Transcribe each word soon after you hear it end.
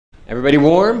Everybody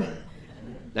warm?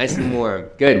 Nice and warm.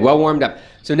 Good, well warmed up.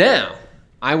 So now,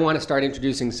 I want to start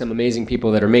introducing some amazing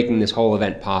people that are making this whole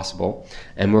event possible.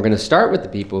 And we're going to start with the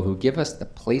people who give us the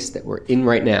place that we're in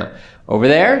right now. Over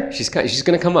there, she's going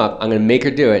to come up. I'm going to make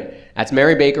her do it. That's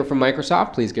Mary Baker from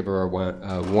Microsoft. Please give her a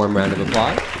warm round of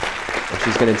applause. And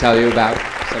she's going to tell you about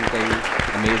something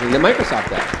amazing that Microsoft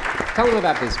does. Tell them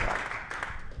about BizSpark.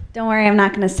 Don't worry, I'm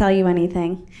not going to sell you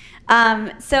anything.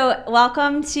 So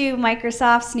welcome to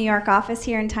Microsoft's New York office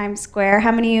here in Times Square.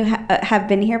 How many of you have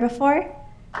been here before?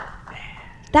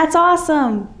 That's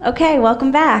awesome. Okay,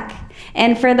 welcome back.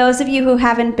 And for those of you who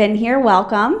haven't been here,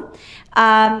 welcome.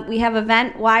 We have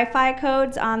event Wi-Fi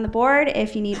codes on the board.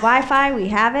 If you need Wi-Fi, we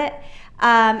have it.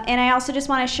 And I also just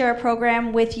want to share a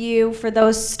program with you for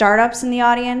those startups in the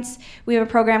audience. We have a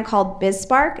program called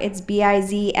BizSpark. It's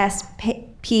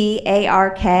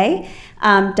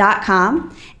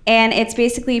BIZSPARK.com. And it's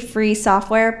basically free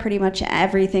software, pretty much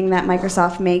everything that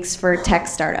Microsoft makes for tech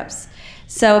startups.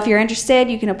 So if you're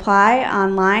interested, you can apply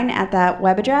online at that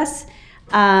web address.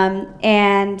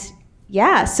 And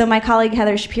yeah, so my colleague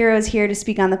Heather Shapiro is here to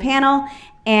speak on the panel.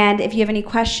 And if you have any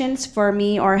questions for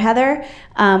me or Heather,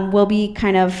 we'll be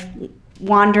kind of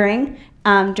wandering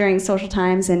during social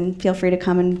times, and feel free to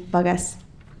come and bug us.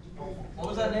 What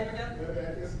was that name again?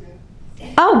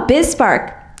 Oh,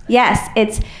 BizSpark. Yes,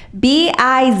 it's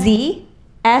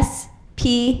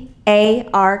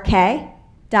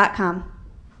BIZSPARK.com.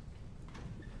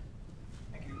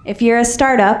 If you're a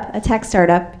startup, a tech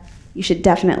startup, you should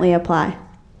definitely apply.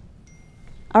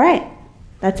 All right,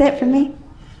 that's it from me.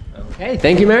 Okay,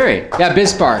 thank you, Mary. Yeah,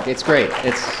 BizSpark, it's great.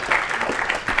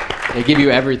 They give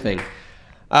you everything.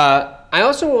 I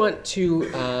also want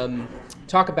to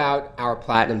talk about our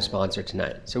platinum sponsor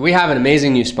tonight. So we have an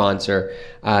amazing new sponsor.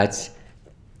 It's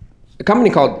a company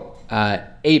called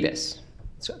ABIS.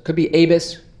 So it could be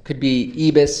ABIS, could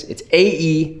be EBIS. It's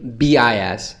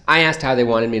AEBIS. I asked how they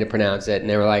wanted me to pronounce it, and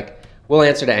they were like, we'll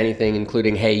answer to anything,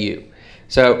 including hey you.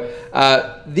 So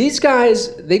these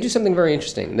guys, they do something very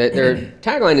interesting. Their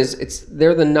tagline is,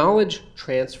 they're the knowledge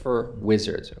transfer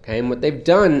wizards, okay? And what they've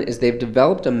done is they've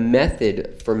developed a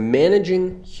method for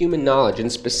managing human knowledge,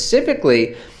 and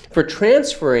specifically for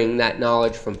transferring that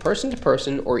knowledge from person to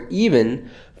person, or even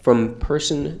from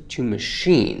person to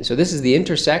machine. So this is the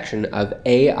intersection of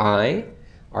AI,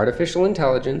 artificial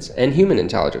intelligence, and human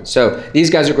intelligence. So these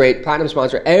guys are great. Platinum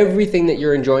sponsor. Everything that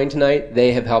you're enjoying tonight,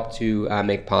 they have helped to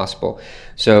make possible.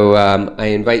 So I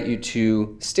invite you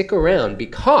to stick around,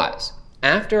 because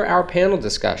after our panel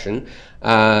discussion,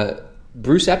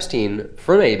 Bruce Epstein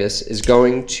from ABIS is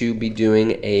going to be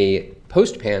doing a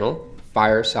post-panel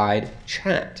fireside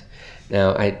chat.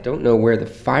 Now, I don't know where the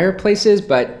fireplace is,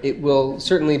 but it will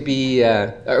certainly be,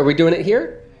 are we doing it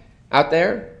here? Out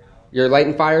there? You're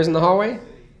lighting fires in the hallway?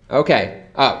 Okay.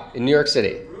 Oh, in New York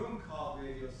City. A room called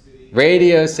Radio City.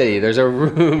 Radio City. There's a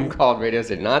room called Radio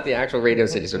City, not the actual Radio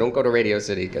City. So don't go to Radio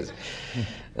City, because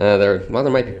there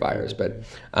might be fires. But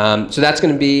so that's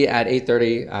going to be at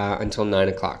 8:30 until 9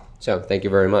 o'clock. So thank you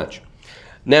very much.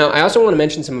 Now, I also want to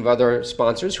mention some of other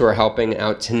sponsors who are helping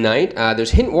out tonight.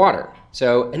 There's Hint Water.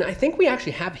 So, and I think we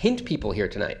actually have Hint people here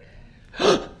tonight.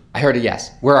 I heard a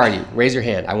yes. Where are you? Raise your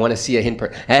hand. I want to see a Hint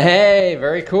person. Hey,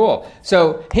 very cool.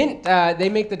 So Hint, they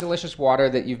make the delicious water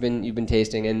that you've been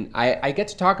tasting, and I get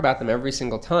to talk about them every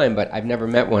single time, but I've never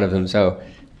met one of them. So,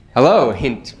 hello,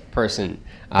 Hint person.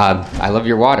 I love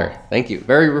your water. Thank you.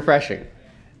 Very refreshing,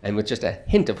 and with just a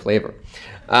hint of flavor.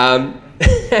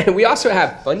 We also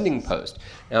have Funding Post.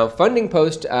 Now, Funding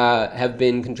Post have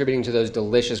been contributing to those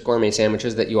delicious gourmet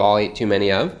sandwiches that you all ate too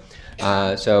many of.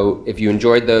 So if you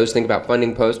enjoyed those, think about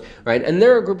Funding Post, right? And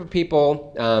they're a group of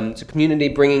people, it's a community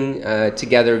bringing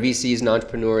together VCs and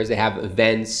entrepreneurs. They have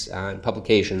events and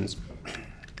publications.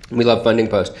 We love Funding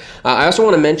Post. I also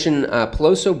want to mention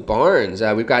Peloso Barnes.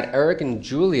 We've got Eric and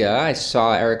Julia. I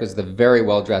saw Eric was the very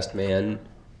well-dressed man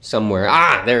somewhere.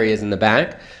 Ah, there he is in the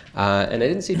back. And I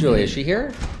didn't see Julia. Is she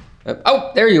here?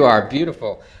 Oh, there you are.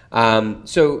 Beautiful.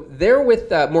 So they're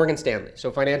with Morgan Stanley. So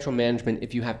financial management,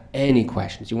 if you have any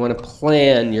questions, you want to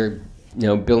plan your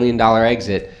billion-dollar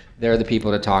exit, they're the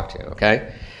people to talk to,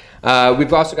 okay?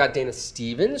 We've also got Dana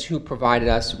Stevens, who provided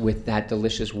us with that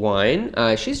delicious wine.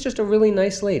 She's just a really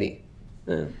nice lady.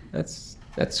 That's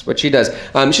what she does.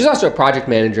 She's also a project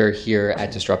manager here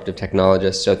at Disruptive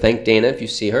Technologists. So thank Dana if you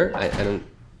see her. I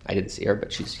didn't see her,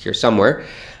 but she's here somewhere.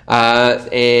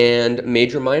 And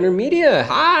Major Minor Media.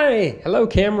 Hi. Hello,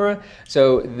 camera.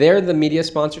 So they're the media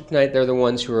sponsor tonight. They're the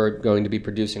ones who are going to be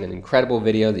producing an incredible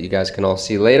video that you guys can all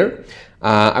see later.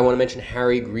 I want to mention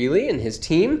Harry Greeley and his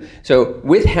team. So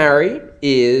with Harry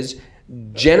is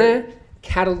Jenna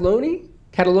Catalone?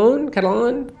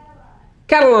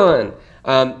 Catalan.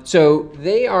 So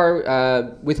they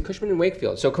are with Cushman &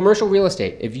 Wakefield. So commercial real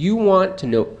estate. If you want to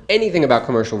know anything about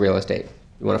commercial real estate,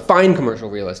 you want to find commercial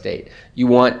real estate, you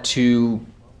want to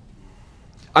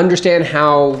understand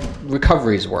how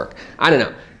recoveries work, I don't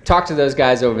know, talk to those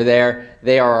guys over there.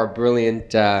 They are our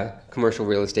brilliant commercial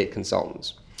real estate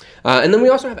consultants. And then we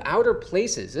also have Outer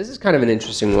Places. This is kind of an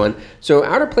interesting one. So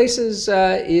Outer Places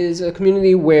is a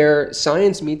community where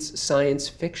science meets science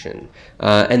fiction.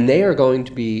 And they are going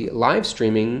to be live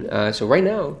streaming. So right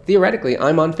now, theoretically,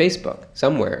 I'm on Facebook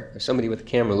somewhere. There's somebody with a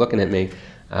camera looking at me.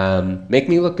 Make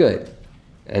me look good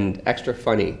and extra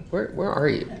funny. Where are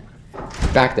you?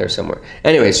 Back there somewhere.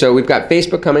 Anyway, so we've got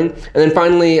Facebook coming. And then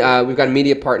finally, we've got a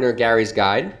media partner, Gary's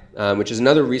Guide, which is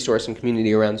another resource and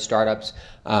community around startups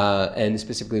and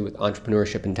specifically with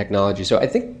entrepreneurship and technology. So I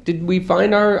think, did we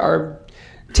find our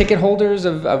ticket holders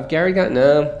of Gary Guide?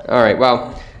 No? All right,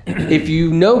 well, if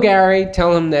you know Gary,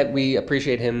 tell him that we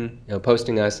appreciate him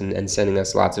posting us and sending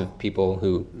us lots of people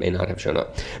who may not have shown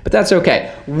up. But that's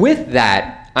okay. With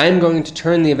that, I'm going to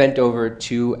turn the event over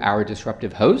to our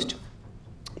disruptive host,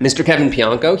 Mr. Kevin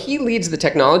Pianco. He leads the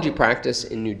technology practice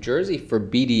in New Jersey for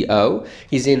BDO.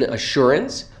 He's in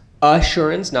assurance,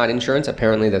 not insurance.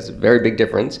 Apparently, that's a very big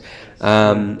difference.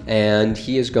 And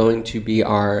he is going to be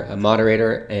our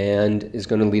moderator and is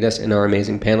going to lead us in our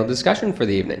amazing panel discussion for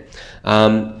the evening.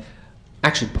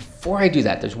 Actually, before I do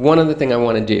that, there's one other thing I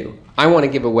want to do. I want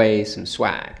to give away some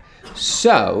swag.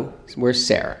 So, where's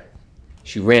Sarah?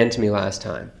 She ran to me last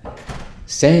time.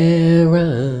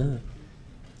 Sarah.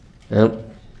 Oh.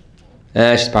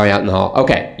 She's probably out in the hall.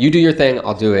 Okay, you do your thing.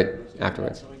 I'll do it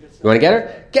afterwards. You want to get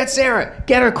her? Get Sarah.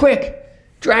 Get her quick.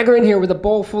 Drag her in here with a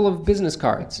bowl full of business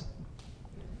cards.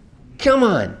 Come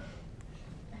on.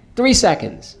 3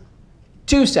 seconds.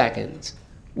 2 seconds.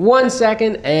 1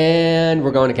 second, and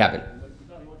we're going to Kevin.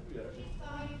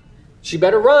 She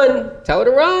better run. Tell her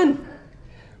to run.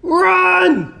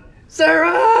 Run!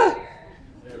 Sarah!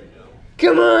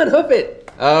 Come on, hoof it.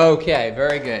 Okay,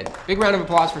 very good. Big round of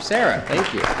applause for Sarah.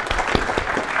 Thank you.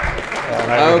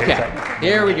 Okay,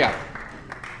 here we go.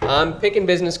 I'm picking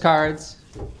business cards.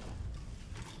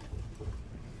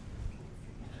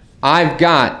 I've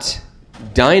got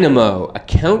Dynamo,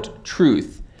 Account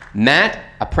Truth, Matt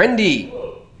Apprendi.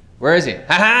 Where is he?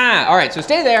 Ha-ha! All right, so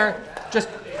stay there. Just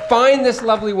find this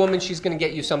lovely woman. She's going to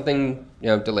get you something,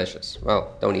 delicious.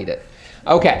 Well, don't eat it.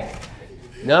 Okay,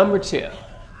 number 2.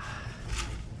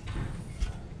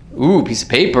 Ooh, piece of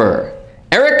paper.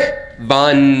 Eric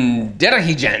von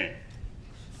Derhigen.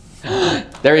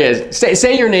 There he is.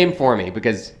 Say your name for me,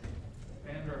 because...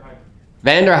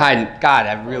 Vander Heiden. God,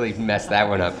 I really messed that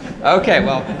one up. Okay,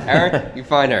 well, Eric, you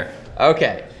find her.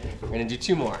 Okay, we're going to do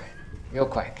 2 more. Real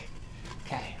quick.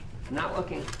 Okay, I'm not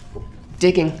looking.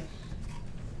 Digging.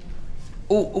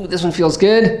 Ooh, this one feels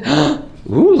good.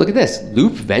 Ooh, look at this.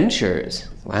 Loup Ventures.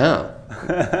 Wow.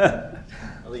 I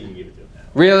think you can give it to him now.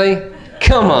 Really?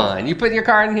 Come on. You put your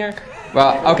card in here?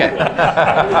 Well, okay.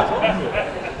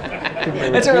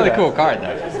 It's a really cool card,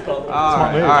 though.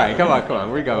 All right, come on.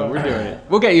 We're going. We're doing it.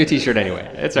 We'll get you a t-shirt anyway.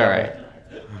 It's all right.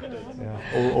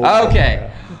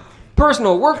 Okay.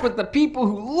 Personal, work with the people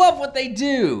who love what they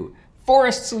do.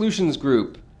 Forest Solutions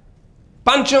Group.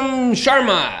 Pancham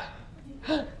Sharma.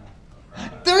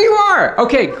 There you are.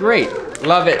 Okay, great.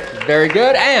 Love it. Very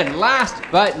good. And last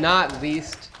but not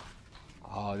least,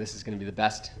 oh, this is going to be the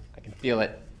best. I can feel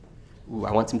it. Ooh,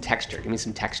 I want some texture. Give me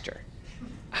some texture.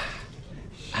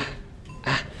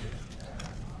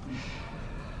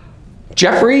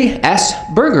 Jeffrey S.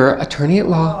 Berger, attorney at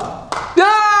law.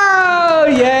 Oh,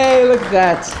 yay, look at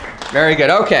that. Very good.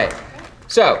 Okay,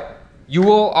 so you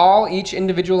will all each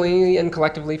individually and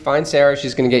collectively find Sarah.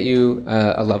 She's going to get you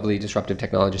a lovely Disruptive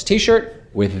Technologist t-shirt.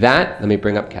 With that, let me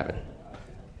bring up Kevin.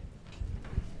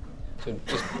 So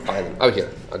just find them. Oh,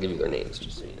 here, I'll give you their names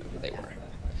just so you know who they were.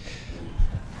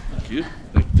 Thank you.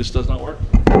 This does not work?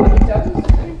 It does?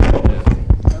 Okay,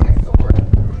 go for it.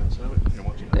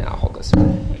 Yeah, I'll hold this.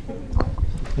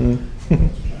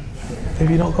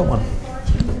 Maybe you don't got one.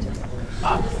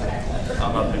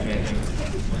 I'm not picking anything.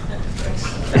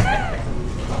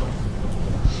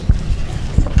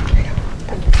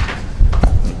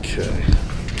 Okay.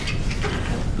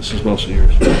 This is mostly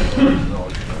yours.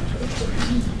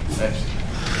 Next.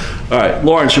 All right,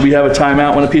 Lauren, should we have a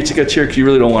timeout when the pizza gets here? Because you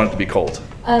really don't want it to be cold.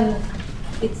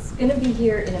 It's going to be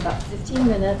here in about 15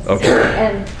 minutes. Okay.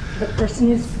 And the person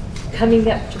who's coming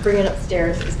up to bring it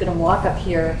upstairs is going to walk up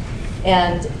here,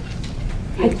 and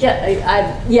I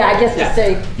guess we'll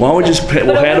say. Why don't we just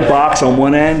we'll hand a box on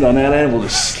one end, on that end, we'll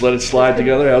just let it slide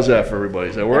together. How's that for everybody?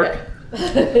 Does that work? Okay.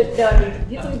 No, I mean,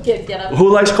 pizza can get up. Who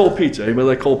likes cold pizza? Anybody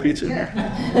like cold pizza?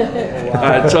 All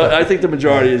right, so I think the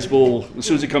majority is as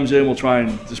soon as it comes in, we'll try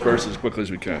and disperse it as quickly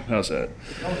as we can. How's that?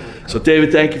 So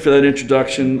David, thank you for that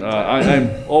introduction.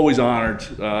 I'm always honored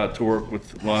to work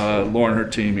with Lauren and her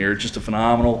team here. Just a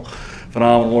phenomenal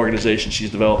organization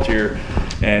she's developed here.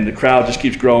 And the crowd just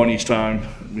keeps growing each time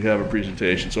we have a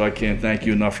presentation. So I can't thank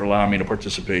you enough for allowing me to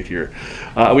participate here.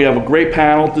 We have a great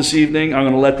panel this evening. I'm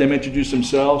going to let them introduce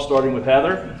themselves, starting with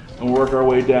Heather, and work our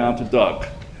way down to Doug.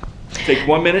 Take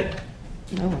 1 minute.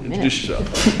 Introduce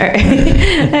yourself. All right.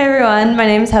 Hi, everyone. My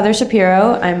name is Heather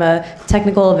Shapiro. I'm a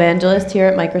technical evangelist here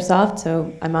at Microsoft,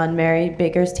 so I'm on Mary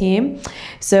Baker's team.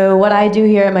 So what I do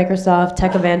here at Microsoft,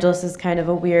 tech evangelist is kind of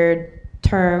a weird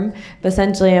term, but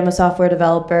essentially I'm a software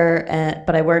developer,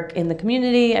 but I work in the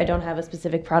community. I don't have a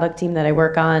specific product team that I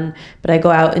work on, but I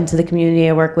go out into the community.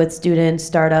 I work with students,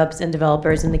 startups, and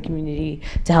developers in the community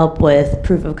to help with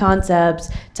proof of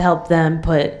concepts, to help them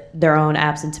put their own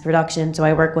apps into production. So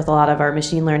I work with a lot of our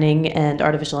machine learning and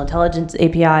artificial intelligence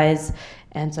APIs,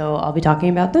 and so I'll be talking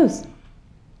about those.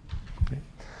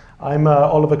 I'm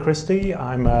Oliver Christie.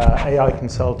 I'm an AI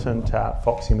consultant at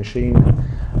Foxy Machine,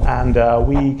 and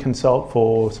we consult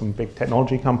for some big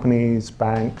technology companies,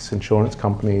 banks, insurance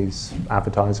companies,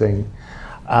 advertising,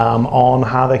 on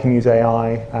how they can use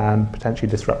AI and potentially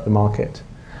disrupt the market.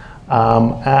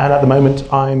 And at the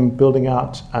moment, I'm building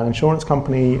out an insurance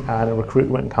company and a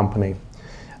recruitment company,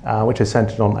 which is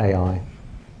centered on AI.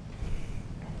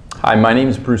 Hi, my name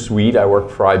is Bruce Weed. I work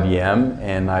for IBM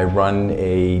and I run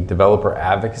a developer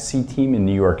advocacy team in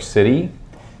New York City.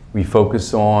 We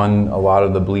focus on a lot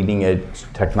of the bleeding edge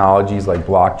technologies like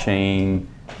blockchain,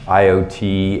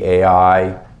 IoT,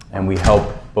 AI, and we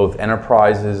help both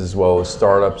enterprises as well as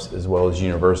startups as well as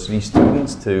university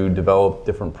students to develop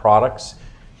different products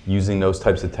using those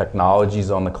types of technologies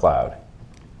on the cloud.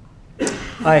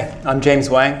 Hi, I'm James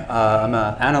Wang. I'm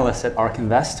an analyst at ARK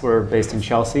Invest. We're based in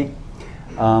Chelsea.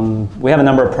 We have a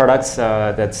number of products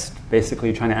that's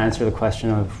basically trying to answer the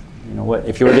question of, what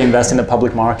if you were to invest in the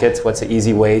public markets, what's an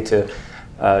easy way to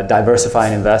diversify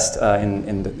and invest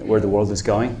in where the world is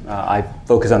going. I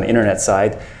focus on the internet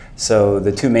side. So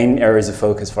the two main areas of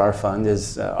focus for our fund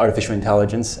is artificial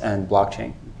intelligence and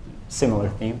blockchain. Similar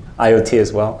theme, IoT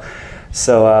as well.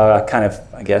 So kind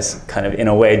of in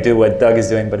a way do what Doug is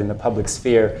doing, but in the public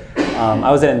sphere.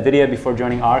 I was at NVIDIA before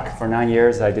joining ARK for 9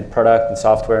 years. I did product and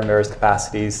software in various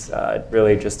capacities.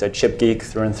 Really just a chip geek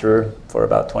through and through for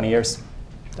about 20 years.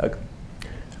 Doug?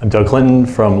 I'm Doug Clinton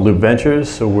from Loup Ventures.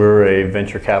 So we're a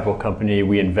venture capital company.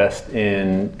 We invest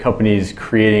in companies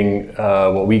creating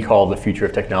what we call the future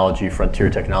of technology, frontier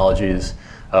technologies.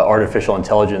 Artificial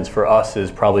intelligence for us is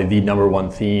probably the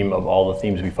 #1 theme of all the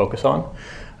themes we focus on.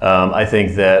 I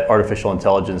think that artificial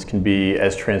intelligence can be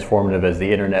as transformative as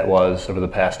the internet was over the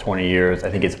past 20 years. I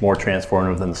think it's more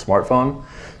transformative than the smartphone.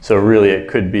 So really it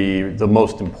could be the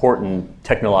most important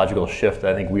technological shift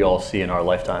that I think we all see in our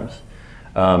lifetimes.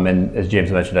 And as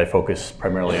James mentioned, I focus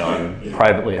primarily on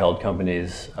privately held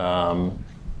companies,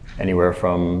 anywhere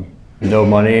from no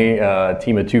money, a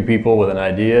team of 2 people with an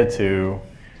idea, to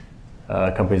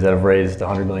companies that have raised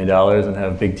 $100 million and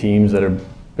have big teams that are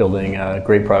building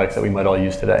great products that we might all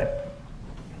use today.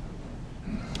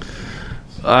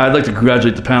 I'd like to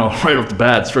congratulate the panel right off the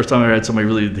bat. It's the first time I had somebody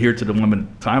really adhere to the 1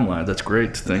 minute timeline. That's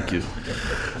great. Thank you.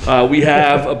 We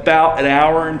have about an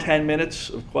hour and 10 minutes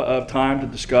of time to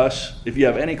discuss. If you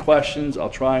have any questions, I'll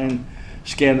try and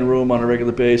scan the room on a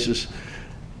regular basis.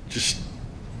 Just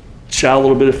shout a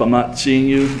little bit if I'm not seeing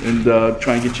you, and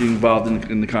try and get you involved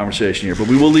in the conversation here. But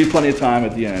we will leave plenty of time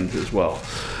at the end as well.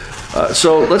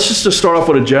 So let's just start off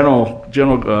with a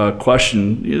general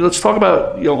question. Let's talk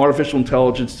about artificial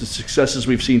intelligence, the successes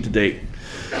we've seen to date.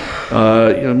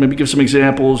 Maybe give some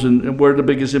examples and where the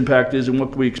biggest impact is and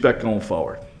what can we expect going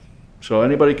forward. So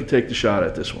anybody can take the shot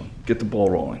at this one. Get the ball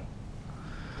rolling.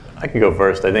 I can go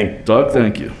first. I think Doug,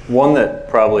 thank you. One that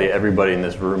probably everybody in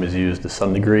this room has used to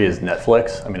some degree is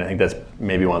Netflix. I mean, I think that's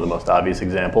maybe one of the most obvious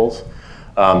examples.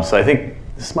 So I think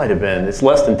this might have been, it's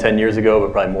less than 10 years ago,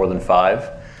 but probably more than 5.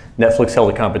 Netflix held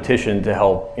a competition to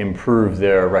help improve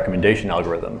their recommendation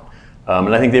algorithm.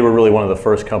 And I think they were really one of the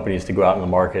first companies to go out in the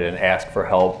market and ask for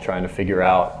help trying to figure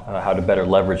out how to better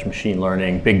leverage machine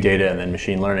learning, big data, and then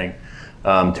machine learning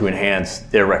to enhance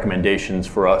their recommendations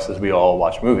for us as we all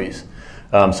watch movies.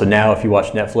 So now if you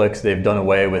watch Netflix, they've done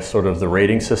away with sort of the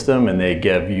rating system, and they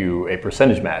give you a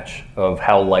percentage match of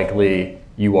how likely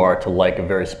you are to like a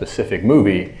very specific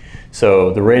movie.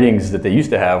 So the ratings that they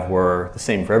used to have were the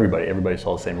same for everybody. Everybody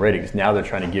saw the same ratings. Now they're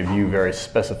trying to give you very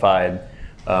specified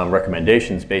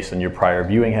recommendations based on your prior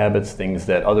viewing habits, things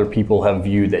that other people have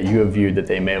viewed that you have viewed that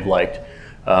they may have liked.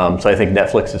 So I think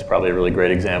Netflix is probably a really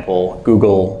great example.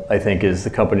 Google, I think, is the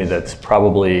company that's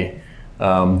probably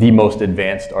the most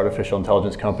advanced artificial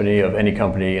intelligence company of any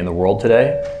company in the world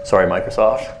today. Sorry,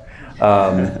 Microsoft.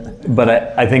 But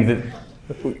I think that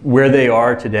where they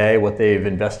are today, what they've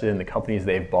invested in, the companies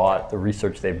they've bought, the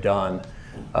research they've done,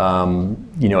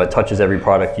 it touches every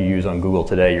product you use on Google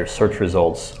today. Your search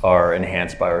results are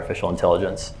enhanced by artificial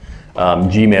intelligence.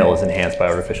 Gmail is enhanced by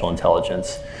artificial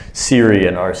intelligence. Siri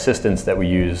and our assistants that we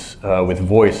use with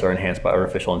voice are enhanced by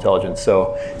artificial intelligence.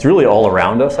 So it's really all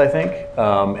around us, I think,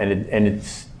 and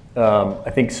it's I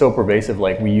think so pervasive.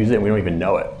 Like we use it and we don't even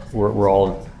know it. We're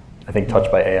all, I think,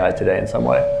 touched by AI today in some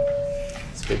way.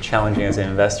 It's a bit challenging as an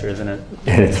investor, isn't it?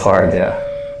 It's hard, yeah.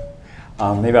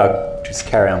 Maybe I'll just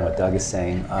carry on what Doug is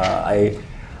saying. I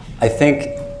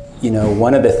think,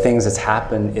 one of the things that's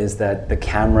happened is that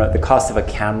the cost of a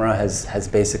camera has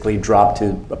basically dropped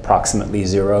to approximately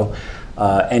zero.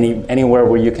 Anywhere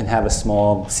where you can have a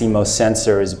small CMOS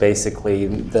sensor is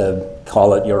basically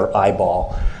call it your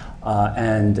eyeball.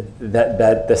 And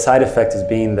that the side effect is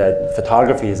being that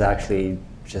photography is actually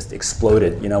just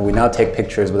exploded. We now take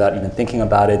pictures without even thinking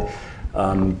about it.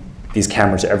 These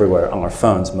cameras are everywhere on our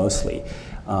phones mostly.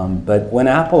 But when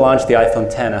Apple launched the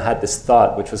iPhone 10, I had this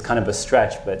thought, which was kind of a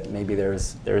stretch, but maybe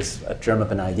there's a germ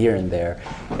of an idea in there,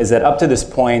 is that up to this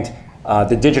point,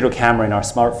 the digital camera in our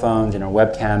smartphones and our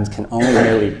webcams can only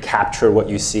merely capture what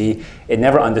you see. It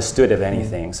never understood of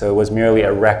anything, so it was merely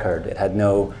a record. It had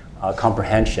no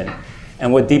comprehension.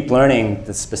 And what deep learning,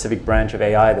 the specific branch of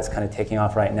AI that's kind of taking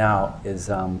off right now, is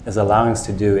allowing us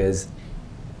to do is,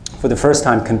 for the first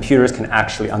time, computers can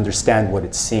actually understand what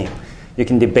it's seeing. You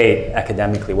can debate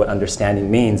academically what understanding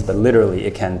means, but literally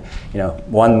it can,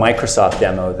 one Microsoft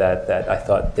demo that I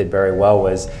thought did very well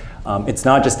was, it's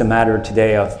not just a matter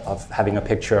today of having a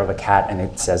picture of a cat and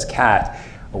it says cat.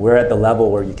 We're at the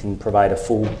level where you can provide a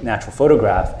full natural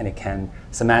photograph and it can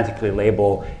semantically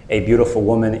label a beautiful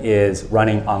woman is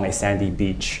running on a sandy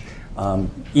beach.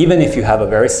 Even if you have a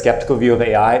very skeptical view of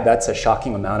AI, that's a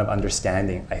shocking amount of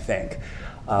understanding, I think.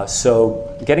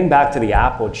 So getting back to the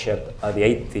Apple chip,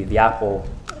 the Apple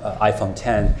iPhone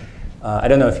 10, I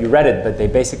don't know if you read it, but they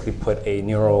basically put a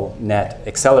neural net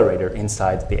accelerator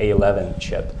inside the A11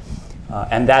 chip.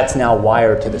 And that's now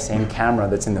wired to the same camera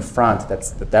that's in the front,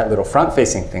 that's that little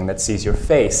front-facing thing that sees your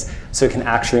face, so it can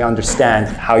actually understand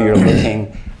how you're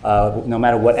looking. No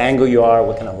matter what angle you are,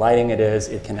 what kind of lighting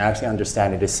it can actually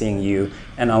understand it is seeing you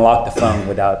and unlock the phone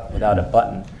without a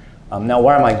button. Now,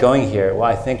 where am I going here? Well,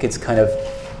 I think it's kind of,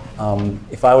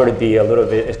 if I were to be a little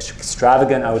bit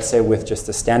extravagant, I would say with just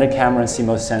a standard camera and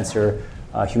CMOS sensor,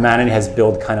 humanity has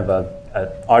built kind of an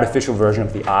artificial version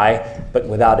of the eye, but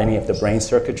without any of the brain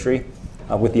circuitry.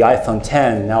 With the iPhone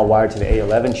 10, now wired to the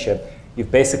A11 chip, you've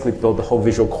basically built the whole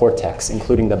visual cortex,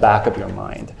 including the back of your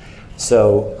mind.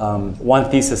 So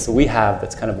one thesis that we have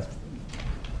that's kind of a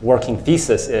working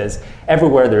thesis is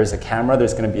everywhere there is a camera,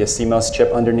 there's going to be a CMOS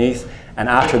chip underneath, and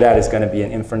after that is going to be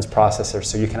an inference processor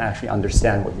so you can actually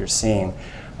understand what you're seeing.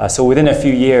 So within a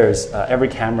few years, every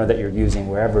camera that you're using,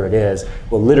 wherever it is,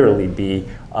 will literally be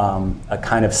a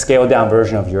kind of scaled down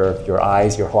version of your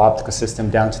eyes, your whole optical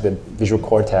system down to the visual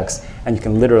cortex, and you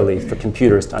can literally, for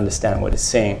computers to understand what it's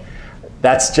seeing.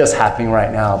 That's just happening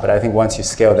right now, but I think once you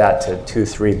scale that to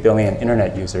 2-3 billion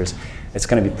internet users, it's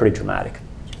going to be pretty dramatic.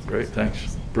 Great,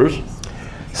 thanks. Bruce?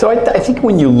 So I think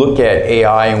when you look at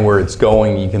AI and where it's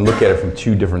going, you can look at it from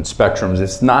two different spectrums.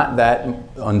 It's not that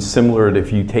unsimilar to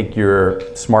if you take your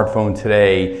smartphone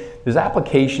today, there's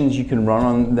applications you can run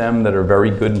on them that are very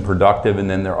good and productive, and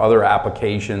then there are other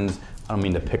applications, I don't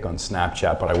mean to pick on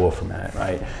Snapchat, but I will for a minute,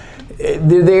 right?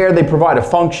 They're there, they provide a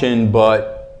function,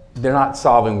 but they're not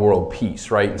solving world peace,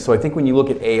 right? And so I think when you look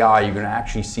at AI, you're gonna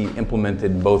actually see it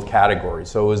implemented in both categories.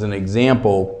 So as an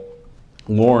example,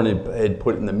 Lauren had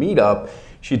put in the meetup,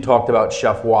 she talked about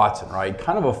Chef Watson, right?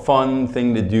 Kind of a fun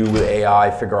thing to do with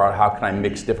AI, figure out how can I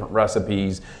mix different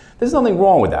recipes. There's nothing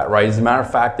wrong with that, right? As a matter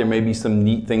of fact, there may be some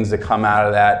neat things that come out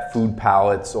of that, food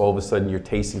palettes, all of a sudden you're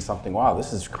tasting something, wow,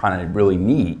 this is kind of really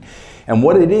neat. And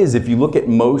what it is, if you look at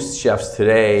most chefs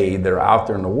today that are out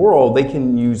there in the world, they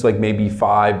can use like maybe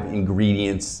 5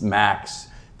 ingredients max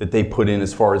that they put in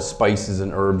as far as spices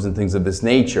and herbs and things of this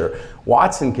nature.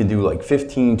 Watson can do like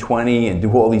 15, 20 and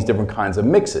do all these different kinds of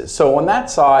mixes. So on that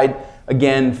side,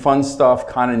 again, fun stuff,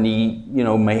 kind of neat,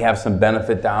 may have some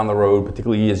benefit down the road,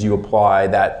 particularly as you apply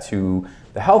that to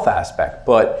the health aspect.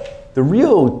 But the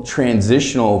real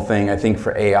transitional thing, I think,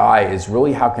 for AI is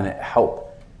really how can it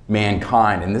help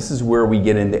mankind? And this is where we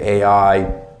get into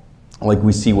AI like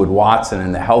we see with Watson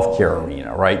in the healthcare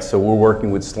arena, right? So we're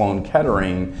working with Sloan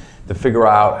Kettering to figure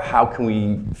out how can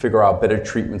we figure out better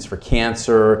treatments for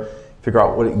cancer, figure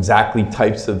out what exactly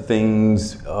types of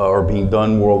things are being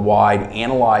done worldwide,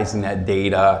 analyzing that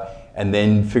data, and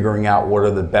then figuring out what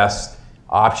are the best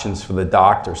options for the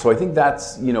doctor. So I think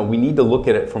that's, we need to look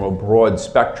at it from a broad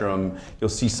spectrum. You'll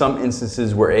see some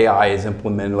instances where AI is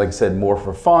implemented, like I said, more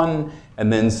for fun,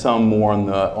 and then some more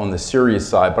on the serious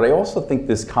side. But I also think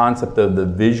this concept of the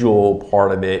visual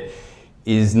part of it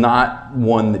is not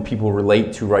one that people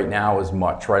relate to right now as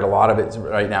much, right? A lot of it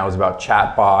right now is about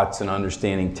chatbots and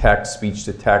understanding text, speech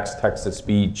to text, text to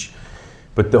speech.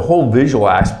 But the whole visual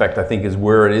aspect, I think, is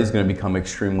where it is going to become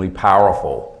extremely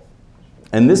powerful.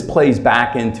 And this plays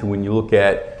back into when you look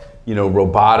at,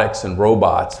 robotics and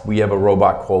robots. We have a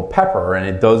robot called Pepper, and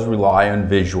it does rely on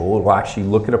visual. It'll actually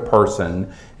look at a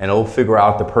person, and it'll figure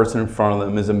out the person in front of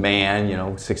them is a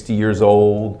man, 60 years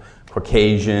old,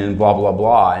 Caucasian, blah, blah,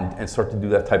 blah, and start to do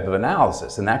that type of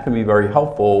analysis. And that can be very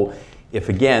helpful if,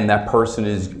 again,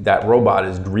 that robot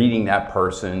is greeting that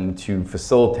person to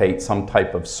facilitate some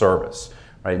type of service,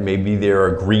 right? Maybe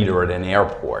they're a greeter at an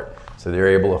airport. So they're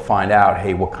able to find out,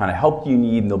 hey, what kind of help do you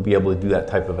need? And they'll be able to do that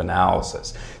type of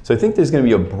analysis. So I think there's going to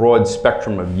be a broad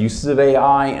spectrum of uses of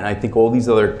AI, and I think all these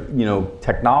other,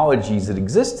 technologies that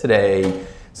exist today,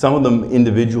 some of them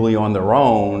individually on their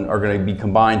own are going to be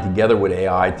combined together with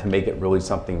AI to make it really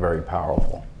something very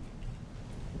powerful.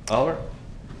 Oliver?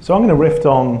 So I'm going to riff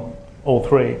on all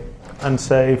three and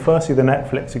say, firstly, the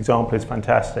Netflix example is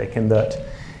fantastic in that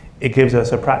it gives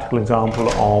us a practical example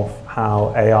of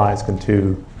how AI is going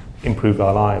to improve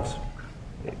our lives.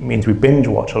 It means we binge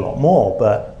watch a lot more,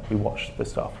 but we watch the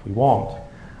stuff we want.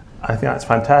 I think that's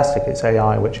fantastic. It's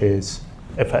AI which is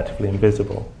effectively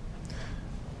invisible.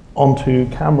 Onto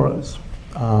cameras.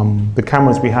 The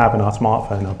cameras we have in our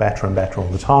smartphone are better and better all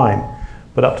the time,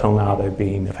 but up till now they've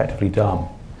been effectively dumb.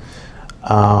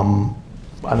 And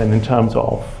then in terms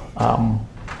of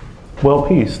world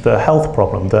peace, the health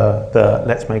problem, the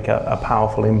let's make a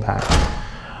powerful impact.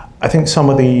 I think some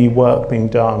of the work being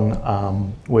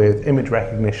done with image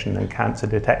recognition and cancer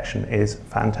detection is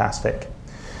fantastic.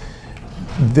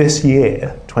 This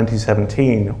year,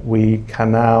 2017, we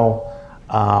can now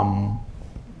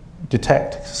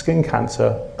detect skin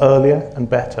cancer earlier and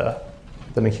better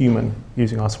than a human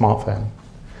using our smartphone.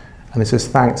 And this is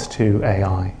thanks to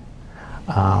AI.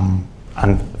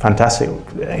 And fantastic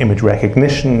image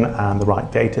recognition and the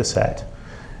right data set.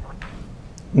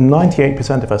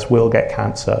 98% of us will get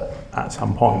cancer at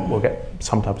some point. We'll get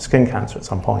some type of skin cancer at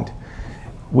some point.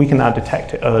 We can now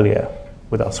detect it earlier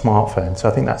with our smartphone. So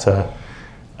I think that's a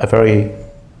very,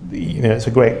 it's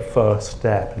a great first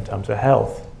step in terms of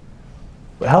health.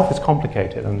 But health is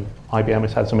complicated, and IBM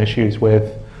has had some issues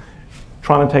with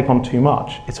trying to take on too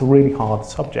much. It's a really hard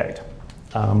subject,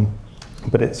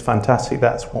 but it's fantastic.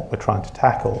 That's what we're trying to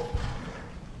tackle.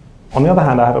 On the other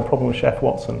hand, I have a problem with Chef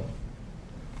Watson.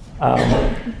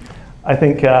 I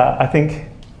think the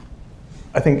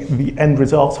end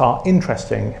results are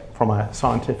interesting from a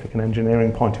scientific and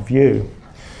engineering point of view,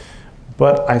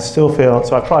 but I still feel,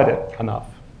 so I've tried it enough.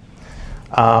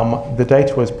 The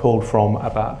data was pulled from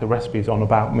about the recipes on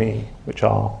About Me, which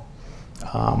are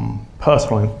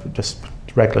personal and just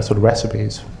regular sort of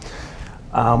recipes.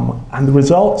 And the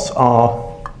results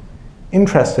are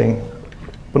interesting,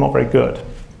 but not very good.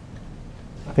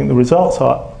 I think the results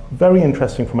are very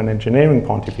interesting from an engineering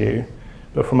point of view,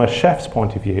 but from a chef's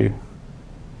point of view,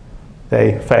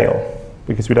 they fail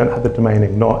because we don't have the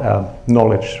domain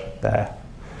knowledge there.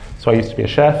 So I used to be a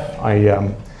chef.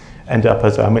 I ended up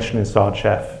as a Michelin-starred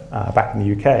chef back in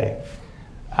the UK.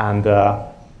 And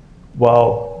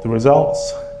while the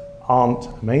results aren't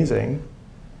amazing,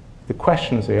 the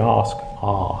questions they ask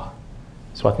are.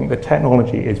 So I think the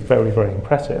technology is very, very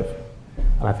impressive.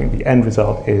 And I think the end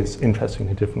result is interesting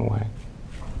in a different way.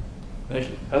 Thank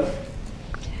you. Heather?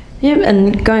 Yeah,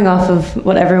 and going off of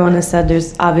what everyone has said,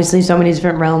 there's obviously so many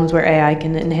different realms where AI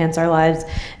can enhance our lives.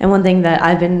 And one thing that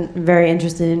I've been very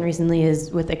interested in recently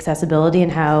is with accessibility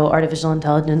and how artificial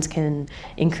intelligence can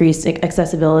increase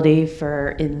accessibility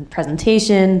in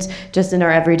presentations, just in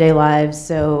our everyday lives.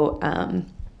 So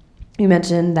you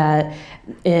mentioned that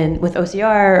with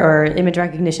OCR or image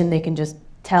recognition, they can just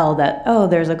tell that, oh,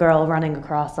 there's a girl running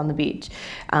across on the beach.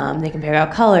 They can pick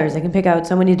out colors, they can pick out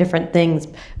so many different things,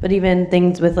 but even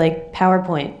things with like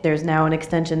PowerPoint, there's now an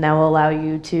extension that will allow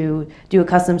you to do a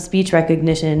custom speech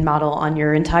recognition model on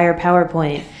your entire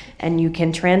PowerPoint, and you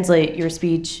can translate your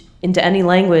speech into any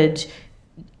language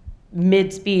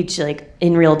mid-speech, like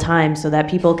in real time, so that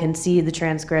people can see the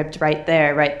transcript right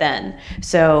there, right then.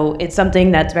 So it's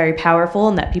something that's very powerful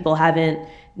and that people haven't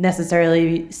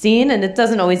necessarily seen, and it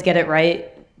doesn't always get it right.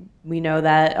 We know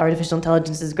that artificial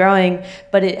intelligence is growing,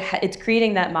 but it's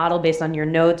creating that model based on your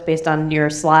notes, based on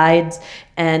your slides,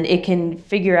 and it can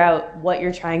figure out what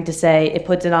you're trying to say. It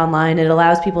puts it online. It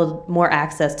allows people more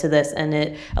access to this, and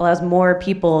it allows more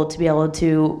people to be able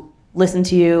to listen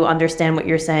to you, understand what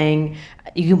you're saying.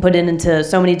 You can put it into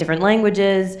so many different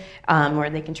languages, where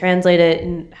they can translate it,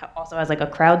 and also has like a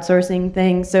crowdsourcing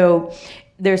thing. So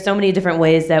there's so many different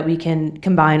ways that we can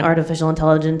combine artificial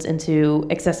intelligence into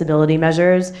accessibility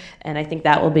measures, and I think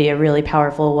that will be a really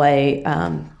powerful way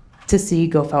to see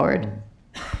go forward.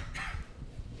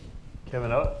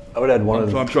 Kevin, I would add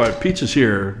one. I'm sorry, pizza's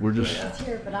here. We're just. It's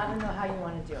here, but I don't know how you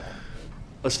want to do it.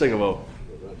 Let's take a vote.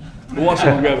 Who wants to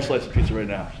go grab a slice of pizza right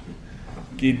now?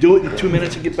 Can you do it in 2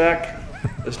 minutes and get back?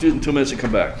 Let's do it in 2 minutes and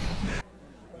come back.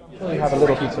 We have a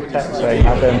little piece of text saying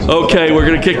have them. Okay, we're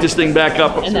gonna kick this thing back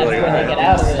up. And that's when they get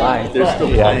out of it. They're still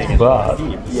Yeah, but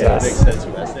yes.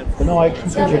 but no, I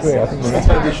completely agree. I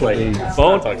think we should be.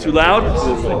 Phone? Too loud?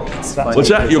 What's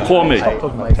that? You'll call me.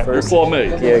 You'll call me.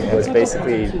 gig was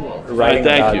basically writing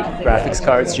thank about you. graphics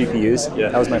cards, GPUs.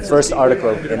 That was my first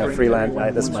article in a freelance.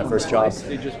 This is my first job.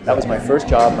 That was my first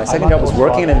job. My second job was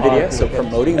working in NVIDIA, so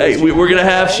promoting. Hey, we're gonna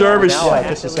have service, Now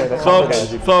just to say that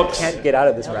folks. can't get out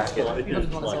of this racket.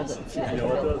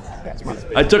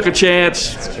 I took a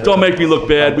chance. Don't make me look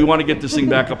bad. We want to get this thing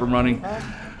back up and running.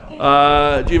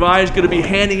 Giovanni's going to be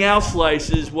handing out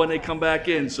slices when they come back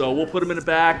in, so we'll put them in the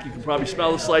back. You can probably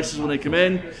smell the slices when they come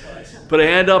in. Put a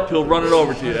hand up, he'll run it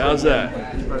over to you. How's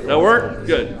that? That work?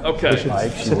 Good. Okay.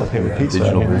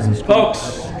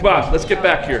 Folks, come on, let's get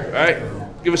back here. All right.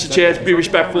 Give us a chance. Be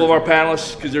respectful of our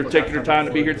panelists because they're taking their time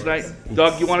to be here tonight.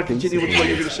 Doug, you want to continue with what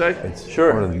you're going to say?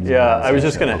 Sure. Yeah, I was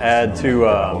just going to add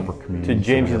to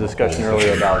James' discussion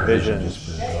earlier about vision,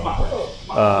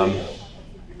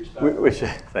 which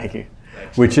thank you,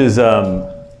 which is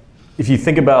if you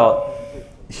think about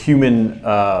human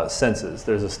senses,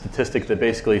 there's a statistic that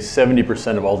basically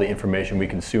 70% of all the information we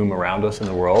consume around us in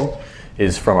the world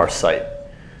is from our sight.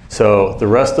 So the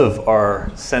rest of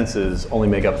our senses only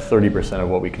make up 30% of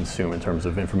what we consume in terms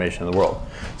of information in the world.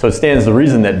 So it stands to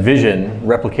reason that vision,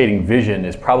 replicating vision,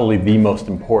 is probably the most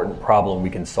important problem we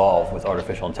can solve with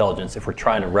artificial intelligence if we're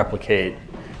trying to replicate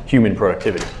human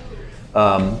productivity.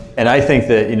 And I think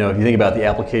that, if you think about the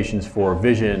applications for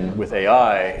vision with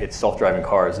AI, it's self-driving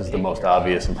cars is the most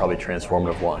obvious and probably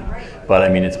transformative one. But I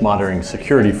mean, it's monitoring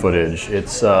security footage,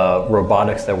 it's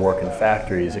robotics that work in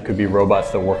factories, it could be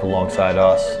robots that work alongside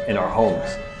us in our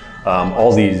homes.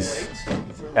 All these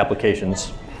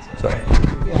applications, sorry.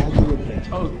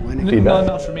 No,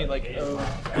 not for me.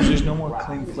 There's no more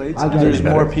clean plates. There's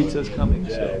more pizzas coming.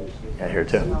 So. Yeah, here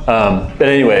too. But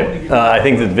anyway, I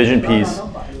think the vision piece,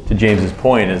 to James's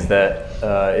point, is that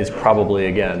is probably,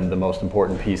 again, the most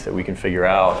important piece that we can figure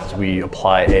out as we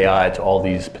apply AI to all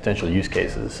these potential use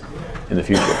cases in the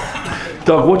future.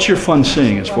 Doug, what's your fund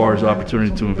seeing as far as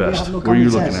opportunity to invest? What are you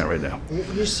looking at right now?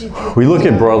 We look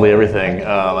at broadly everything.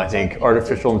 I think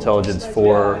artificial intelligence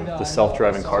for the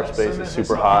self-driving car space is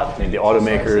super hot. I mean, the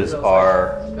automakers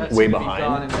are way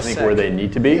behind, I think, where they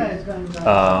need to be.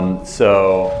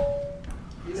 So,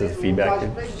 is this feedback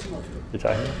you're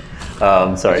talking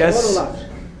about? Sorry. Yes.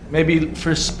 Maybe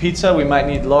for pizza we might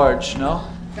need large. No.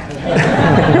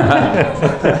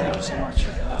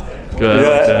 Good.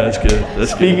 Yeah. That's good.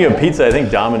 Speaking of pizza, I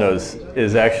think Domino's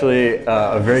is actually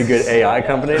a very good AI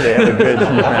company. They have a good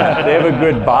they have a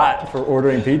good bot for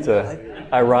ordering pizza.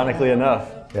 Ironically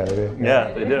enough. Yeah, they do.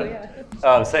 Yeah, they do.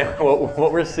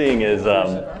 What we're seeing is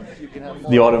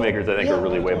the automakers, I think, are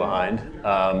really way behind,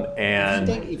 and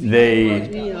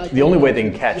the only way they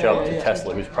can catch up to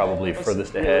Tesla, who's probably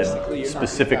furthest ahead,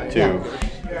 specific to.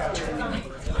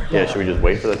 Yeah, should we just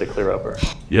wait for that to clear up, or?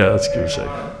 Yeah, let's give it a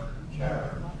second.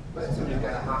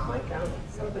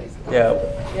 Yeah.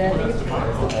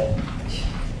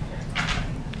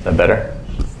 Is that better?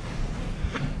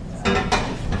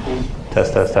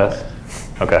 Test.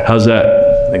 Okay. How's that?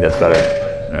 I think that's better.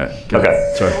 All right. Good.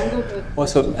 Okay. Sorry. Well,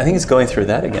 so I think it's going through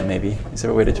that again, maybe. Is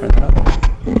there a way to turn that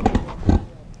up?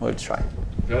 We'll try.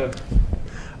 Go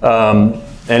ahead.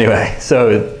 Anyway,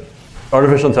 so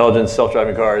artificial intelligence,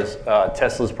 self-driving cars,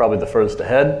 Tesla's probably the furthest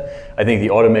ahead. I think the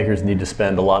automakers need to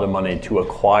spend a lot of money to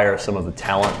acquire some of the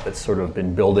talent that's sort of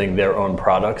been building their own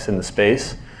products in the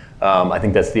space. I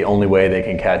think that's the only way they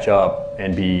can catch up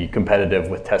and be competitive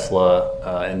with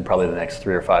Tesla in probably the next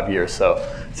 3 or 5 years. So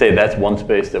I'd say that's one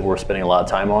space that we're spending a lot of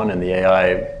time on in the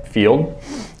AI field.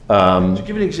 To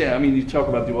give an example, I mean, you talk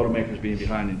about the automakers being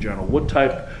behind in general. What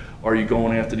type Are you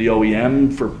going after the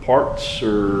OEM for parts,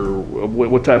 or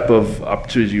what type of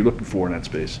opportunities are you looking for in that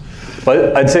space?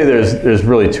 But I'd say there's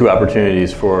really two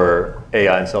opportunities for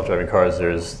AI and self-driving cars.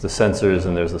 There's the sensors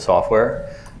and there's the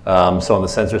software. So on the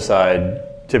sensor side,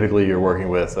 typically you're working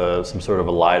with some sort of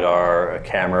a LiDAR, a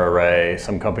camera array.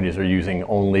 Some companies are using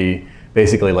only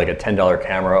basically like a $10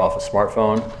 camera off a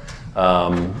smartphone.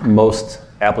 Most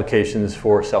applications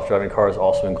for self-driving cars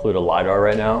also include a LiDAR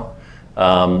right now.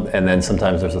 And then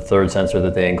sometimes there's a third sensor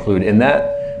that they include in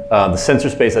that. The sensor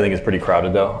space, I think, is pretty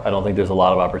crowded, though. I don't think there's a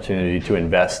lot of opportunity to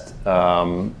invest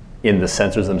in the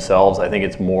sensors themselves. I think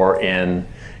it's more in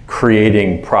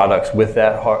creating products with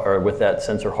that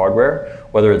sensor hardware,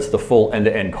 whether it's the full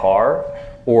end-to-end car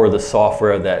or the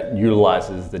software that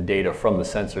utilizes the data from the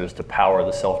sensors to power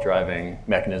the self-driving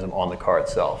mechanism on the car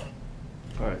itself.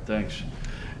 All right, thanks.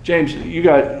 James, you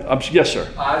got, yes, sir.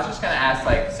 I was just going to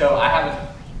ask, so I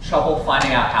have trouble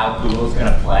finding out how Google's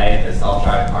going to play the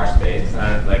self-driving car space.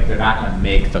 They're not going to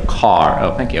make the car.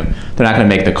 Oh, thank you. They're not going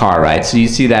to make the car, right? So you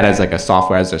see that as like a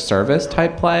software as a service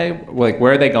type play? Like,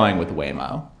 where are they going with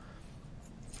Waymo?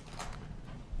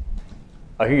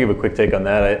 I can give a quick take on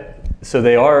that. So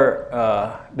they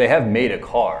have made a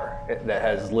car that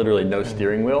has literally no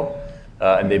steering wheel,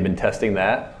 and they've been testing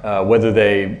that. Whether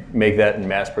they make that in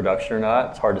mass production or not,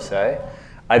 it's hard to say.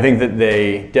 I think that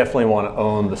they definitely want to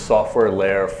own the software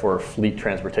layer for fleet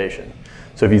transportation.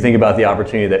 So if you think about the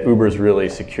opportunity that Uber's really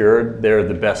secured, they're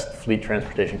the best fleet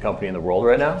transportation company in the world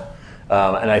right now.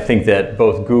 And I think that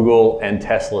both Google and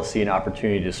Tesla see an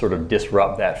opportunity to sort of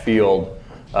disrupt that field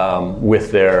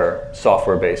with their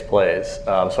software-based plays.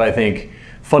 So I think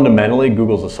fundamentally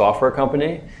Google's a software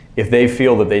company. If they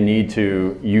feel that they need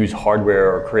to use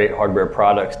hardware or create hardware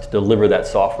products to deliver that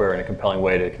software in a compelling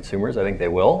way to consumers, I think they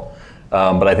will.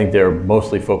 But I think they're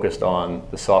mostly focused on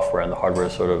the software and the hardware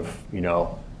sort of,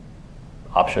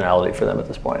 optionality for them at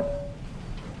this point.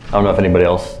 I don't know if anybody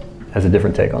else has a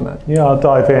different take on that. Yeah, I'll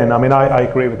dive in. I mean, I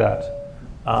agree with that.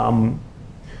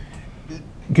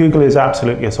 Google is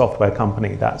absolutely a software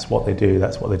company. That's what they do.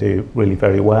 That's what they do really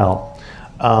very well.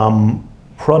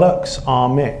 Products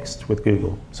are mixed with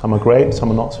Google. Some are great,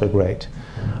 some are not so great.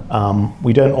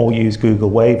 We don't all use Google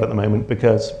Wave at the moment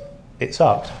because it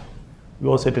sucked. We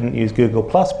also didn't use Google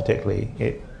Plus particularly.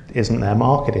 It isn't their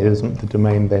market, it isn't the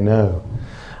domain they know.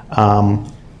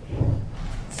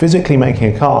 Physically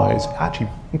making a car is actually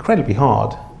incredibly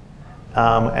hard.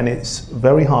 And it's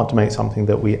very hard to make something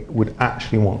that we would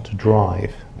actually want to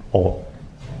drive or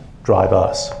drive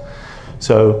us.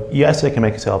 So yes, they can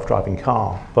make a self-driving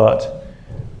car, but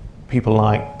people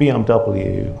like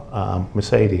BMW,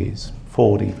 Mercedes,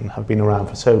 Ford even have been around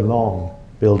for so long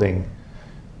building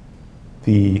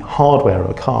the hardware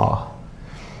of a car.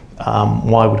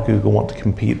 Why would Google want to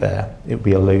compete there? It would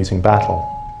be a losing battle.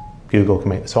 Google can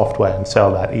make the software and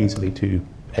sell that easily to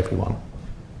everyone.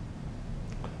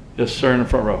 Yes, sir, in the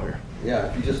front row here.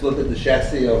 Yeah, if you just look at the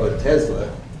chassis of a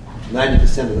Tesla,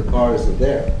 90% of the cars are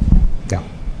there. Yeah.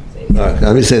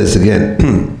 Let me say this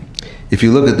again. If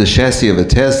you look at the chassis of a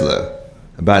Tesla,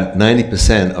 about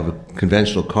 90% of a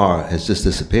conventional car has just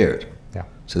disappeared. Yeah.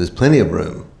 So there's plenty of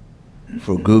room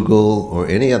for Google or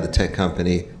any other tech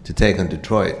company to take on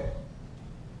Detroit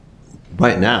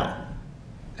right now.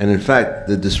 And in fact,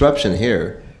 the disruption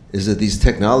here is that these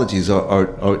technologies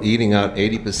are eating out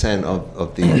 80%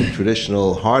 of the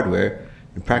traditional hardware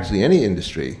in practically any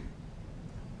industry.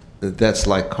 That's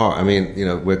like car. I mean,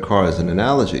 where car is an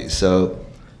analogy. So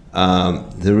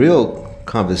the real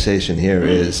conversation here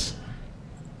is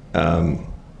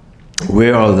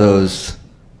where are those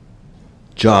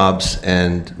jobs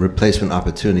and replacement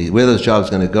opportunities, where those jobs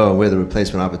are going to go and where the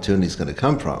replacement opportunity is going to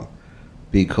come from.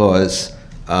 Because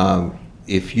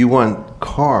if you want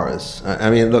cars, I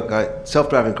mean, look,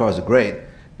 self-driving cars are great,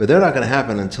 but they're not going to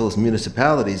happen until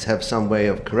municipalities have some way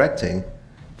of correcting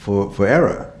for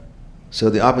error. So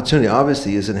the opportunity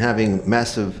obviously is in having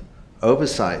massive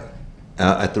oversight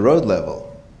at the road level.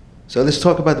 So let's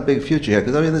talk about the big future here,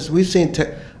 because I mean, we've seen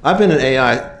I've been in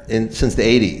AI since the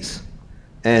 80s,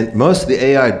 and most of the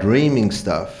AI dreaming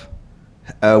stuff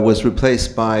was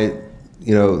replaced by,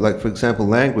 like for example,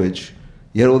 language.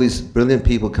 You had all these brilliant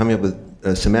people coming up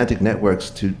with semantic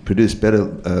networks to produce better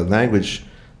language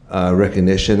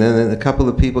recognition, and then a couple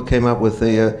of people came up with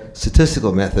a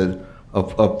statistical method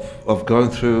of going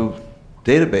through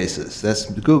databases. That's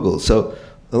Google. So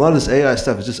a lot of this AI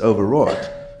stuff is just overwrought,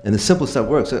 and the simple stuff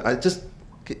works. So I just,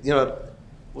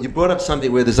 you brought up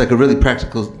something where there's like a really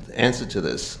practical answer to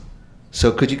this.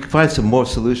 So could you find some more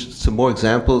solutions, some more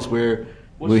examples where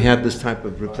we have this type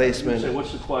of replacement? So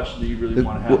what's the question that you really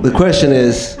want to have? The question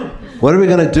is, what are we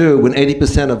going to do when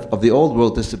 80% of the old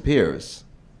world disappears?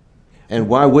 And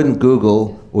why wouldn't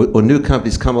Google or new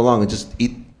companies come along and just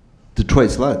eat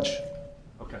Detroit's lunch?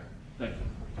 Okay, thank you.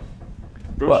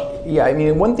 Bruce? Well, yeah, I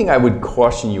mean, one thing I would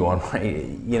caution you on, right,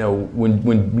 you know,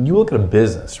 when you look at a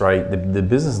business, right, the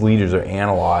business leaders are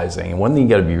analyzing, and one thing you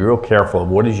got to be real careful of,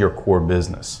 what is your core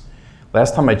business?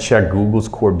 Last time I checked, Google's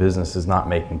core business is not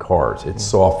making cars, it's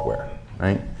software,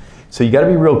 right? So you got to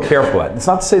be real careful at it. It's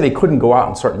not to say they couldn't go out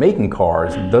and start making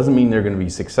cars. It doesn't mean they're going to be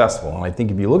successful. And I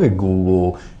think if you look at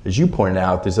Google, as you pointed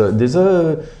out, there's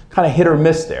a kind of hit or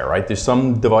miss there, right? There's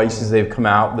some devices they've come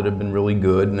out that have been really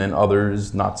good, and then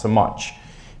others not so much.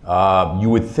 You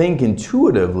would think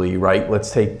intuitively, right?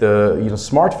 Let's take the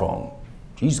smartphone.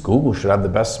 Geez, Google should have the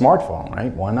best smartphone,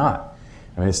 right? Why not?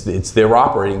 I mean, it's their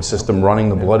operating system running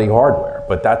the bloody hardware,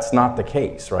 but that's not the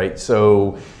case, right?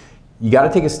 So you got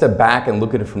to take a step back and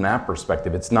look at it from that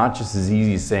perspective. It's not just as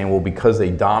easy as saying, well, because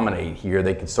they dominate here,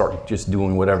 they can start just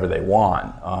doing whatever they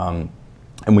want.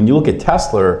 And when you look at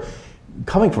Tesla,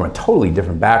 coming from a totally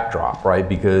different backdrop, right?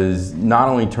 Because not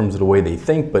only in terms of the way they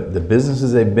think, but the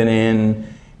businesses they've been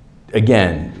in,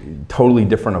 again, totally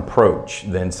different approach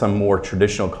than some more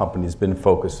traditional companies been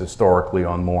focused historically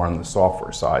on more on the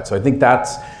software side. So I think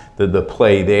that's the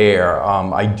play there.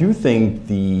 I do think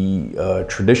the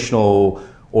traditional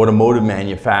automotive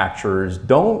manufacturers,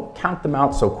 don't count them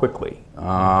out so quickly.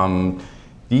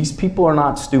 These people are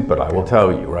not stupid, I will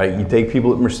tell you, right? You take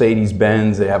people at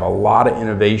Mercedes-Benz, they have a lot of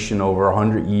innovation over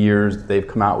 100 years. They've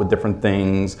come out with different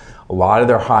things. A lot of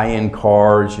their high-end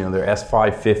cars, their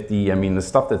S550, I mean, the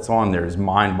stuff that's on there is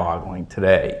mind-boggling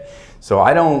today. So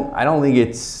I don't think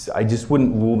I just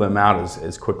wouldn't rule them out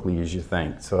as quickly as you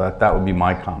think. So that would be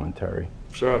my commentary.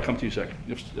 Sir, I'll come to you second.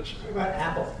 Yes. What about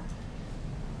Apple?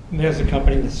 There's a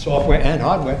company with software and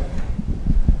hardware.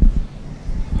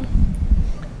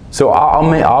 So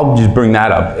I'll just bring that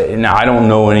up. Now, I don't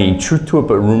know any truth to it,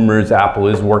 but rumors Apple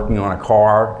is working on a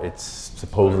car. It's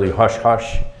supposedly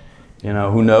hush-hush.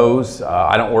 Who knows?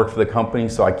 I don't work for the company,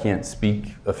 so I can't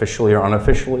speak officially or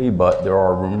unofficially, but there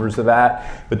are rumors of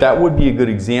that. But that would be a good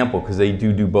example, because they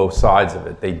do both sides of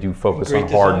it. They do focus on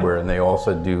hardware, and they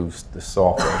also do the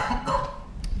software.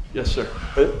 Yes, sir.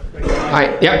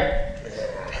 Hi, yeah.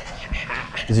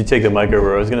 As you take the mic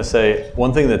over, I was going to say,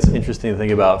 one thing that's interesting to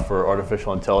think about for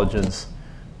artificial intelligence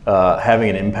having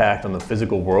an impact on the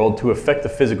physical world, to affect the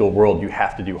physical world, you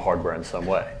have to do hardware in some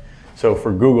way. So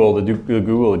for Google, the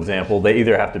Google example, they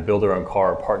either have to build their own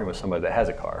car or partner with somebody that has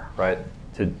a car, right,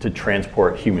 to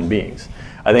transport human beings.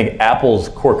 I think Apple's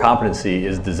core competency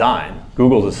is design.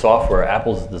 Google's is software,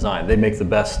 Apple's is design. They make the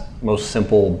best, most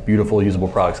simple, beautiful, usable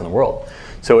products in the world.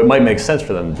 So it might make sense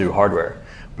for them to do hardware.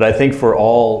 But I think for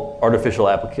all artificial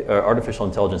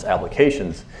intelligence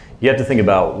applications, you have to think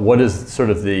about what is sort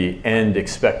of the end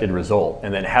expected result,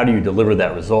 and then how do you deliver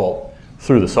that result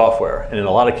through the software. And in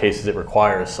a lot of cases, it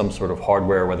requires some sort of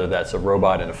hardware, whether that's a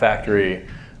robot in a factory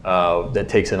that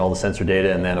takes in all the sensor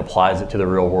data and then applies it to the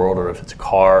real world, or if it's a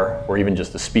car, or even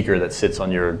just a speaker that sits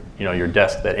on your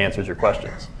desk that answers your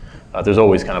questions. There's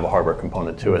always kind of a hardware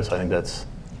component to it, so I think that's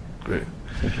great.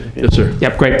 Yes, sir.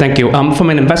 Yep, great, thank you.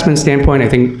 From an investment standpoint, I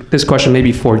think this question may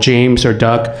be for James or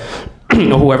Doug, or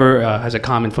whoever has a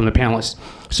comment from the panelists.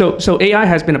 So AI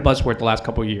has been a buzzword the last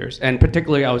couple of years, and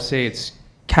particularly I would say it's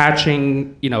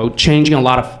changing a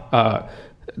lot of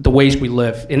the ways we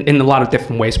live in a lot of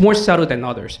different ways, more subtle than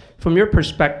others. From your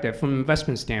perspective, from an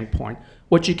investment standpoint,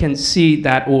 what you can see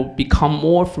that will become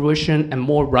more fruition and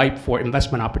more ripe for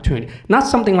investment opportunity, not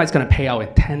something that's going to pay out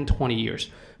in 10, 20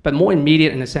 years, but more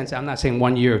immediate in the sense, I'm not saying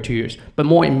 1 year or 2 years, but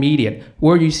more immediate,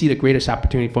 where you see the greatest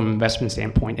opportunity from an investment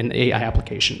standpoint in AI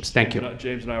applications. Thank you.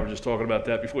 James and I were just talking about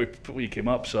that before we came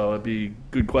up, so it'd be a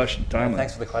good question, timely.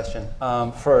 Thanks for the question.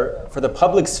 For the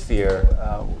public sphere,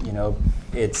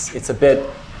 it's a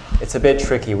bit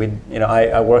tricky.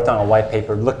 I worked on a white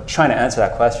paper trying to answer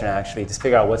that question, actually, to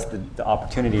figure out what's the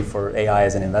opportunity for AI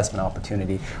as an investment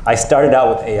opportunity. I started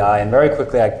out with AI, and very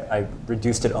quickly I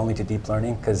reduced it only to deep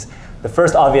learning, because the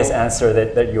first obvious answer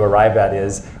that you arrive at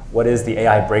is, what is the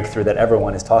AI breakthrough that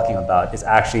everyone is talking about? Is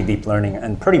actually deep learning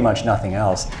and pretty much nothing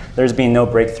else. There's been no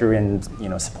breakthrough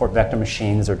in support vector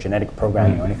machines or genetic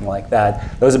programming or anything like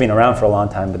that. Those have been around for a long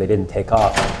time, but they didn't take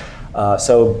off.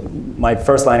 So my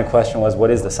first line of question was, what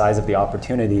is the size of the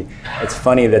opportunity? It's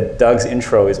funny that Doug's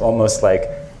intro is almost like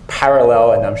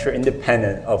parallel, and I'm sure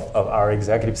independent of our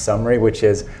executive summary, which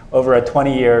is, over a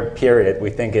 20-year period, we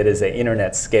think it is an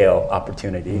internet scale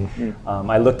opportunity.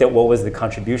 I looked at what was the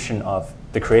contribution of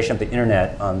the creation of the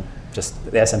internet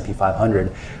just the S&P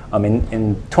 500.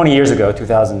 In 20 years ago,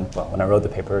 2000, well, when I wrote the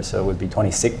paper, so it would be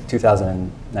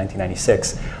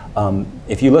 1996.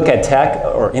 If you look at tech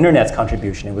or internet's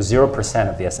contribution, it was 0%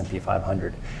 of the S&P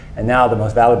 500. And now the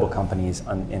most valuable companies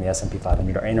in the S&P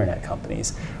 500 are internet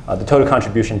companies. The total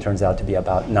contribution turns out to be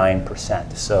about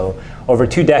 9%. So over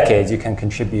 2 decades, you can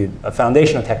contribute, a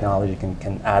foundational technology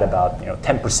can add about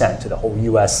 10% to the whole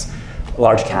US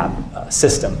large cap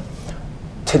system.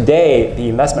 Today, the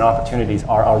investment opportunities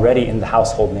are already in the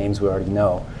household names we already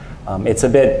know. It's a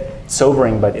bit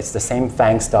sobering, but it's the same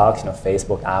FANG stocks,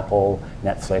 Facebook, Apple,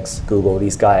 Netflix, Google,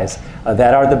 these guys,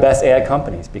 that are the best AI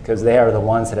companies because they are the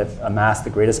ones that have amassed the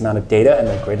greatest amount of data and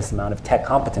the greatest amount of tech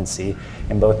competency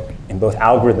in both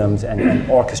algorithms and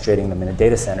orchestrating them in a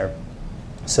data center.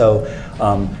 So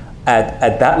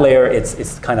at that layer,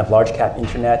 it's kind of large cap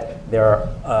internet. There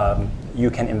are, you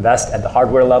can invest at the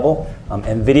hardware level.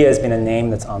 NVIDIA has been a name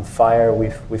that's on fire.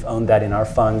 We've owned that in our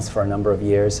funds for a number of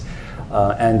years.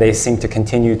 And they seem to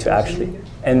continue to actually,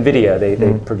 NVIDIA,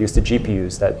 they produce the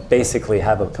GPUs that basically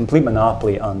have a complete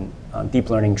monopoly on deep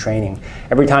learning training.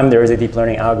 Every time there is a deep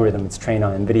learning algorithm, it's trained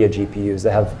on NVIDIA GPUs.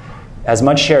 They have as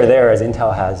much share there as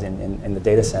Intel has in the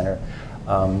data center.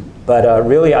 But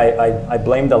really, I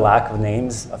blame the lack of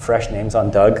names, fresh names,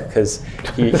 on Doug, because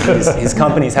his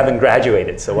companies haven't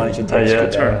graduated. So why don't you take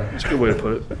it? Yeah, that's a good way to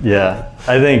put it. Yeah,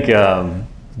 I think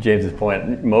James's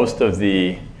point, most of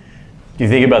the, if you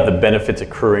think about the benefits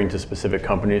accruing to specific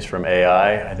companies from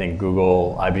AI, I think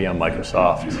Google, IBM,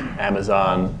 Microsoft,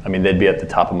 Amazon, I mean, they'd be at the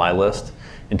top of my list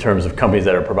in terms of companies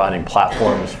that are providing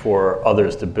platforms for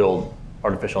others to build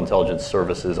artificial intelligence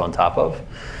services on top of.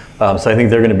 So I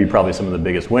think they're going to be probably some of the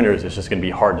biggest winners. It's just going to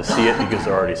be hard to see it because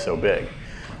they're already so big.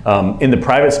 In the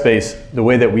private space, the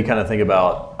way that we kind of think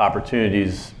about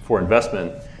opportunities for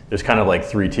investment, there's kind of like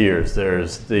 3 tiers.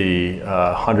 There's the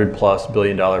 $100+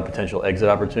 billion potential exit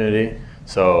opportunity,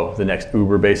 so the next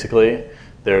Uber basically.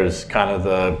 There's kind of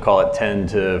the, call it $10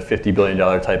 to $50 billion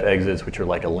type exits, which are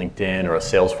like a LinkedIn or a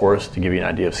Salesforce, to give you an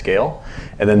idea of scale.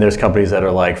 And then there's companies that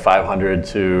are like $500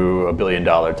 to $1 billion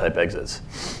type exits.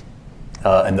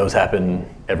 And those happen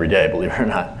every day, believe it or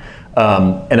not.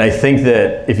 And I think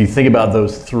that if you think about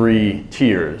those 3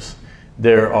 tiers,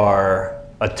 there are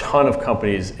a ton of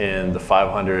companies in the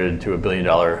 $500 to $1 billion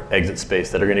exit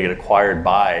space that are going to get acquired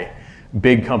by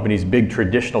big companies, big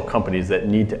traditional companies that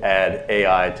need to add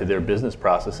AI to their business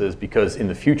processes, because in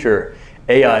the future,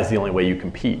 AI is the only way you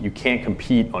compete. You can't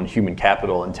compete on human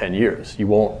capital in 10 years. You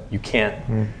can't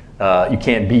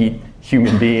beat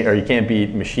human being, or you can't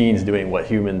beat machines doing what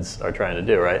humans are trying to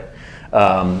do, right?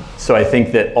 So I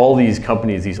think that all these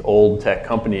companies, these old tech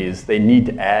companies, they need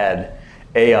to add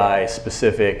AI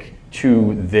specific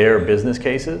to their business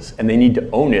cases, and they need to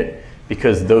own it,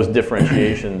 because those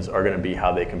differentiations are going to be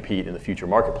how they compete in the future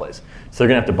marketplace. So they're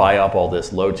going to have to buy up all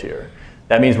this low tier.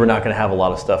 That means we're not going to have a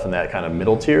lot of stuff in that kind of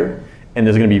middle tier, and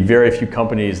there's going to be very few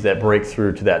companies that break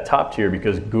through to that top tier,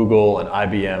 because Google and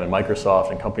IBM and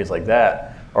Microsoft and companies like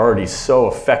that are already so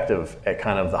effective at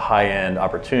kind of the high-end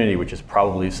opportunity, which is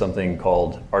probably something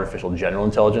called artificial general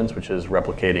intelligence, which is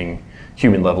replicating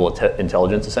human-level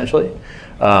intelligence, essentially.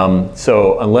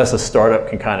 So unless a startup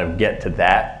can kind of get to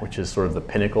that, which is sort of the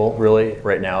pinnacle, really,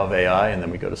 right now of AI, and then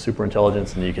we go to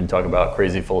superintelligence, and you can talk about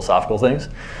crazy philosophical things,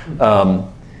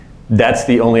 that's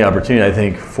the only opportunity, I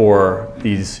think, for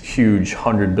these huge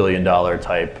 $100 billion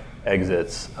type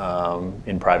exits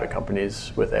in private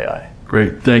companies with AI.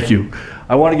 Great, thank you.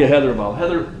 I want to get Heather involved.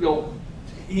 Heather,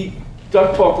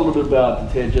 Doug talked a little bit about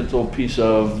the tangential piece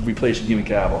of replacing human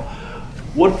capital.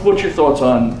 What's your thoughts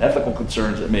on ethical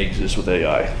concerns that may exist with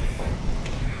AI?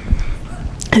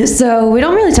 So we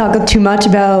don't really talk too much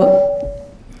about,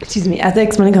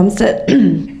 ethics when it comes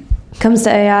to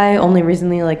AI. Only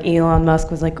recently, like Elon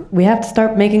Musk was like, we have to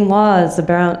start making laws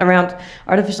around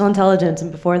artificial intelligence,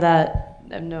 and before that,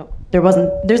 no,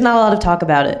 there's not a lot of talk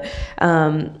about it.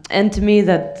 And to me,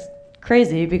 that's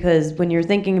crazy, because when you're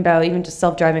thinking about even just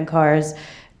self-driving cars,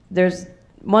 there's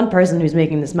one person who's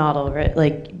making this model, right?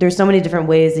 Like, there's so many different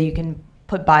ways that you can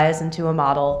put bias into a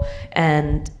model,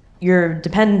 and you're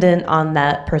dependent on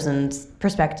that person's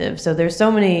perspective. So there's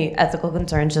so many ethical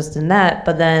concerns just in that.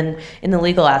 But then in the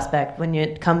legal aspect, when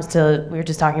it comes to, we were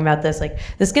just talking about this, like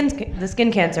the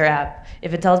skin cancer app,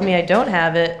 if it tells me I don't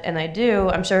have it and I do,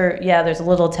 I'm sure, yeah, there's a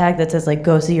little tag that says like,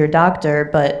 go see your doctor,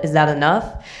 but is that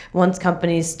enough? Once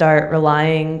companies start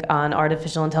relying on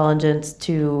artificial intelligence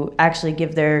to actually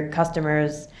give their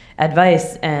customers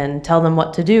advice and tell them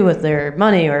what to do with their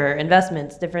money or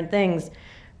investments, different things,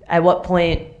 at what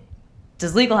point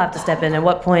does legal have to step in? At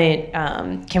what point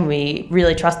can we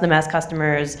really trust them as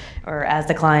customers or as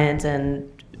the clients? And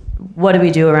what do we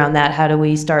do around that? How do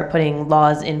we start putting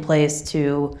laws in place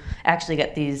to actually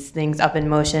get these things up in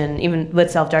motion? Even with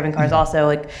self-driving cars also,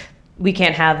 like we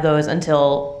can't have those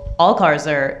until all cars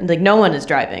are, like no one is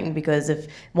driving, because if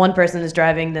one person is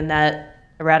driving, then that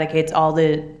eradicates all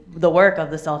the work of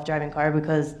the self-driving car,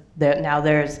 because now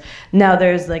there's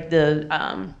like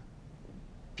the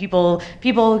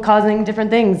people causing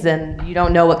different things, and you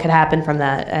don't know what could happen from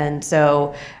that. And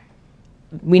so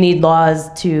we need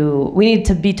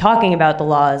to be talking about the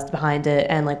laws behind it,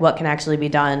 and like what can actually be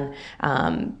done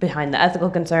behind the ethical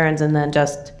concerns, and then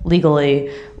just legally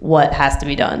what has to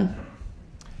be done.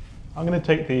 I'm going to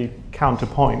take the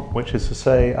counterpoint, which is to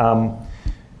say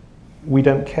we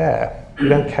don't care. We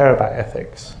don't care about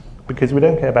ethics, because we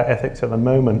don't care about ethics at the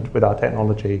moment with our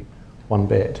technology one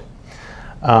bit.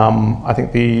 I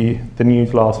think the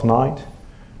news last night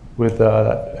with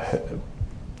that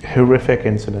horrific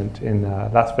incident in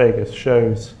Las Vegas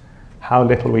shows how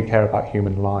little we care about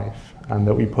human life, and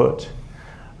that we put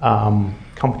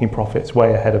company profits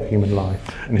way ahead of human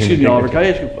life. Excuse me, Oliver, can I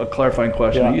ask you a clarifying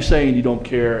question? Yeah. Are you saying you don't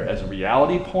care as a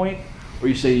reality point, or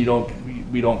you say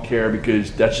we don't care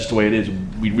because that's just the way it is,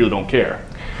 we really don't care?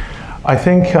 I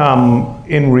think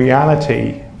in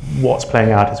reality, what's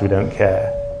playing out is we don't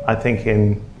care. I think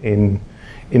in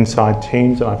inside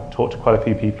teams, and I've talked to quite a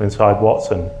few people inside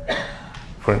Watson,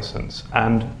 for instance,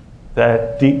 and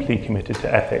they're deeply committed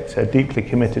to ethics. They're deeply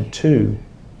committed to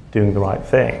doing the right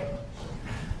thing.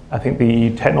 I think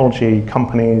the technology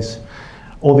companies,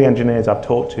 all the engineers I've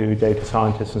talked to, data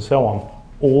scientists and so on,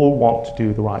 all want to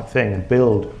do the right thing and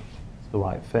build the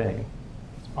right thing.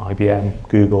 IBM,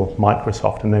 Google,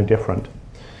 Microsoft are no different.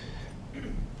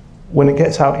 When it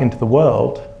gets out into the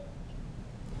world,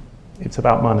 it's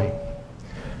about money.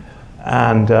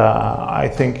 And I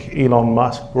think Elon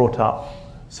Musk brought up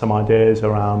some ideas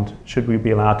around, should we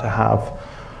be allowed to have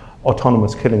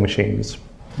autonomous killing machines?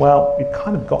 Well, we've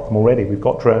kind of got them already. We've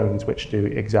got drones which do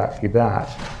exactly that.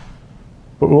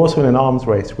 But we're also in an arms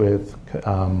race with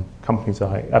countries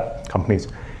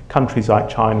like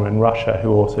China and Russia,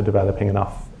 who are also developing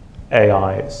enough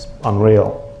AI, it's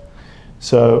unreal.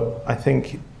 So I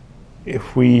think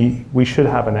if we should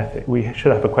have we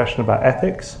should have a question about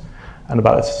ethics and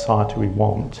about the society we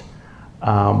want.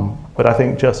 But I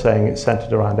think just saying it's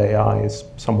centered around AI is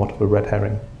somewhat of a red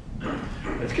herring.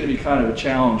 It's going to be kind of a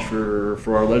challenge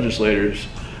for our legislators,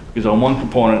 because on one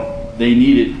component, they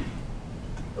need it,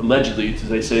 allegedly, as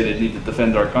they say, they need to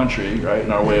defend our country, right,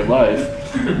 and our way of life.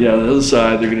 Yeah, on the other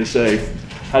side, they're going to say,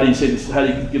 how do you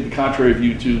give the contrary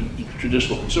view to the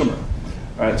traditional consumer?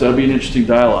 All right, so that'll be an interesting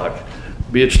dialogue.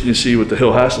 It'll be interesting to see what the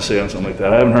Hill has to say on something like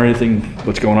that. I haven't heard anything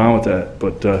what's going on with that,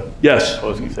 but yes. I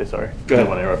was going to say, sorry. Go ahead. I don't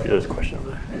want to interrupt you. There's a question over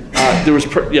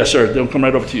there. Yes, sir. They'll come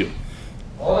right over to you.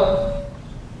 Hold on.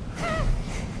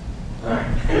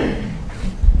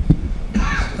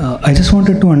 I just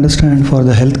wanted to understand for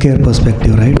the healthcare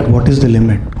perspective, right? What is the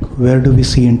limit? Where do we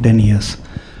see in 10 years?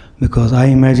 Because I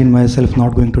imagine myself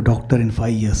not going to doctor in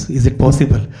 5 years. Is it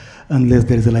possible? Unless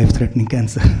there is a life-threatening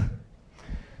cancer.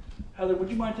 Heather, would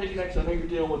you mind taking that? Because I know you're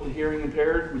dealing with the hearing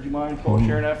impaired. Would you mind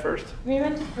sharing that first? Do you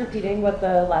mind just repeating what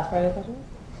the last part of the question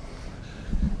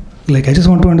was? Like, I just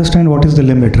want to understand what is the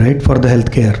limit, right, for the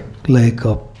healthcare? Like,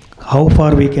 how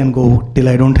far we can go till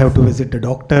I don't have to visit the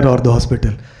doctor or the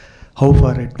hospital? How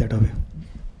far is that away?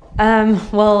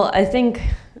 Well, I think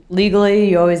legally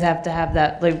you always have to have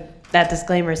that, like, that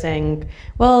disclaimer saying,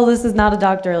 well, this is not a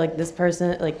doctor, like this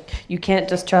person, like you can't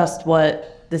just trust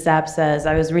what this app says.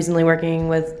 I was recently working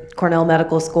with Cornell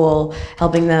Medical School,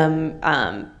 helping them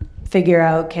figure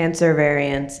out cancer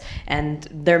variants, and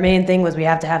their main thing was we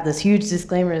have to have this huge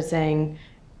disclaimer saying,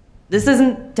 this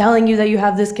isn't telling you that you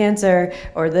have this cancer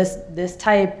or this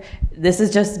type. This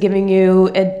is just giving you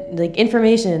like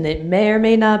information that may or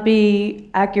may not be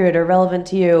accurate or relevant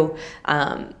to you.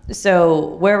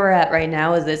 So where we're at right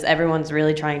now is this: everyone's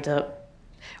really trying to,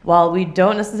 while we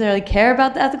don't necessarily care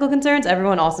about the ethical concerns,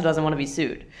 everyone also doesn't want to be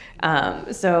sued.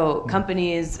 So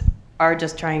companies are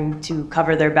just trying to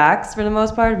cover their backs for the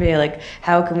most part, be like,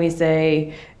 how can we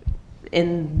say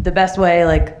in the best way,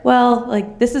 like, well,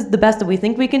 like this is the best that we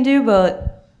think we can do,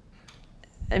 but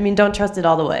I mean, don't trust it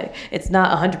all the way. It's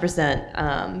not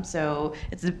 100%. So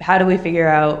it's how do we figure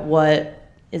out what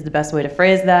is the best way to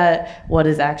phrase that? What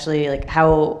is actually like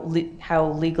how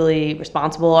legally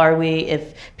responsible are we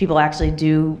if people actually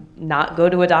do not go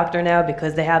to a doctor now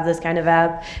because they have this kind of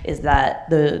app? Is that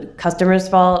the customer's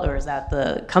fault or is that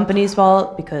the company's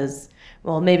fault? Because,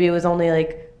 well, maybe it was only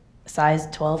like size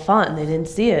 12 font and they didn't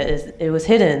see it. It was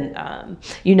hidden.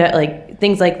 You know, like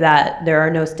things like that. There are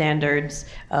no standards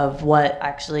of what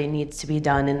actually needs to be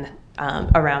done in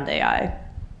around AI.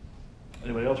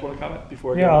 Anybody else want to comment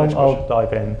before I go Yeah, to the next I'll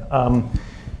dive in.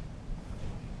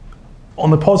 On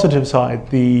the positive side,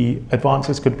 the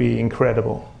advances could be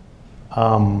incredible.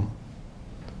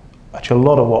 Actually, a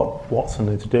lot of what Watson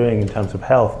is doing in terms of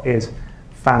health is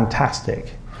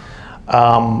fantastic.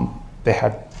 They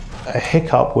had a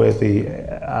hiccup with the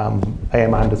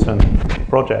A.M. Anderson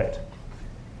project.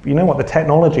 But you know what? The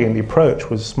technology and the approach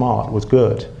was smart, was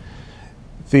good.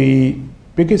 The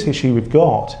biggest issue we've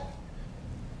got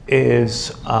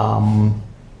is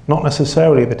not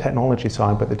necessarily the technology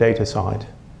side, but the data side.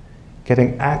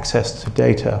 Getting access to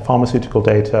data, pharmaceutical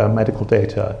data, medical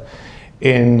data,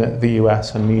 in the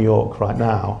US and New York right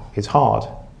now is hard.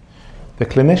 The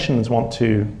clinicians want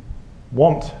to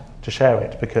share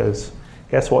it because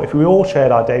guess what? If we all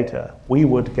shared our data, we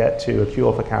would get to a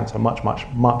cure for cancer much, much,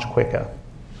 much quicker.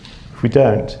 If we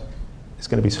don't, it's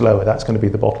going to be slower. That's going to be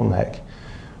the bottleneck.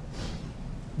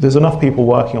 There's enough people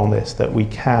working on this that we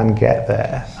can get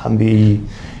there, and the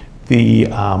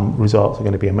results are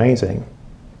going to be amazing.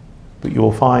 But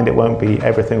you'll find it won't be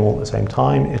everything all at the same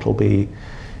time. It'll be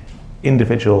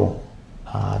individual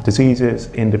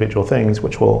diseases, individual things,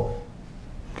 which will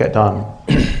get done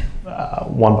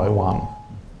one by one.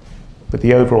 But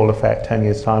the overall effect, 10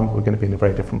 years' time, we're going to be in a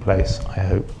very different place, I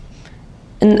hope.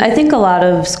 And I think a lot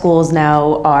of schools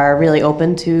now are really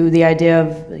open to the idea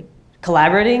of like,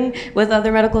 collaborating with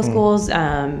other medical schools.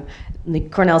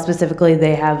 Like Cornell specifically,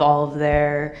 they have all of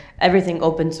their everything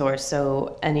open source.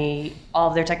 So all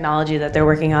of their technology that they're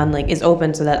working on is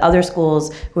open, so that other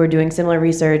schools who are doing similar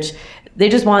research, they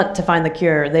just want to find the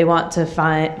cure. They want to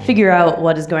figure out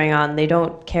what is going on. They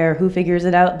don't care who figures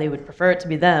it out. They would prefer it to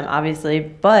be them, obviously.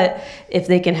 But if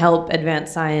they can help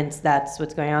advance science, that's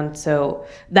what's going on. So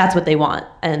that's what they want.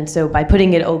 And so by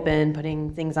putting it open,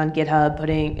 putting things on GitHub,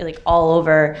 putting all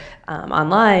over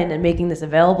online, and making this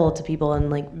available to people, and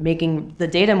making the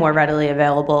data more readily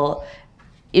available,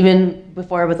 even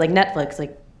before with Netflix,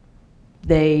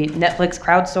 Netflix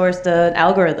crowdsourced an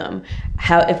algorithm.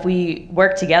 If we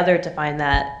work together to find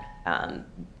that,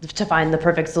 to find the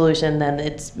perfect solution, then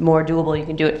it's more doable. You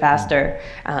can do it faster.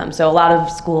 So a lot of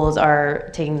schools are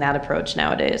taking that approach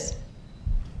nowadays.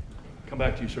 Come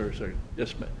back to you, sir. Sorry.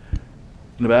 Yes, ma'am.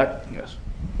 In the back. Yes.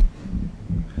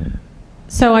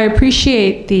 So I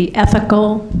appreciate the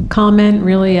ethical comment,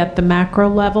 really at the macro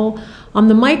level. On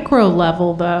the micro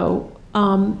level, though,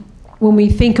 when we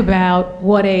think about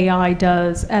what AI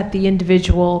does at the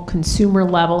individual consumer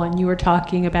level, and you were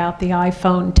talking about the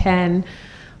iPhone 10,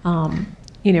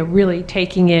 really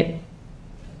taking it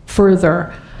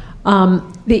further. The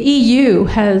EU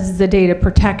has the data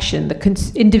protection,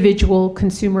 the individual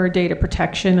consumer data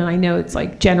protection, and I know it's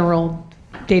general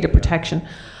data protection.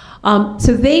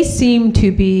 So they seem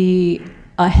to be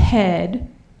ahead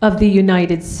of the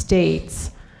United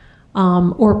States,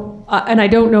 and I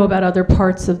don't know about other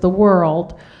parts of the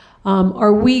world.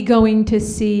 Are we going to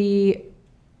see,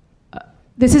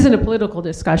 this isn't a political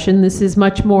discussion, this is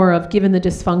much more of, given the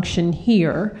dysfunction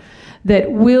here,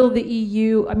 that will the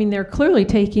EU, they're clearly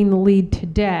taking the lead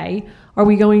today. Are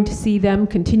we going to see them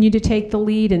continue to take the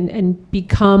lead and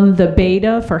become the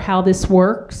beta for how this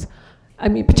works?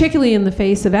 Particularly in the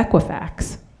face of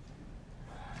Equifax,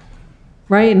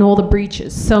 right? And all the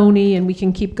breaches, Sony, and we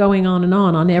can keep going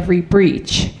on every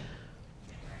breach.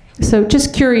 So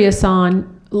just curious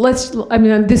on,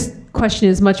 this question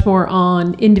is much more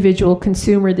on individual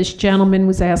consumer. This gentleman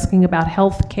was asking about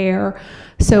healthcare.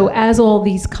 So as all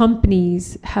these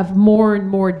companies have more and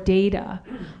more data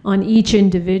on each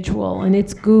individual, and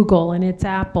it's Google and it's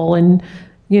Apple and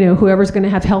whoever's going to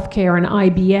have healthcare and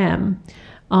IBM,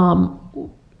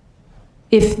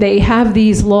 if they have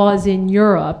these laws in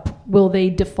Europe, will they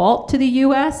default to the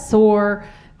US, or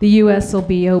the US will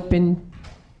be open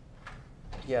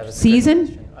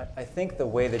season? I think the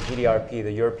way the GDRP,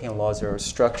 the European laws, are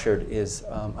structured is,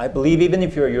 I believe even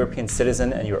if you're a European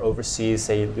citizen and you're overseas,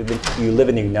 say you live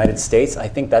in the United States, I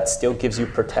think that still gives you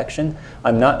protection.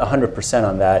 I'm not 100%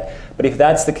 on that. But if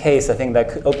that's the case, I think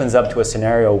that opens up to a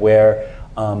scenario where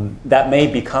that may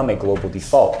become a global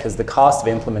default, because the cost of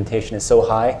implementation is so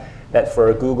high that for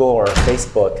a Google or a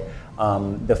Facebook,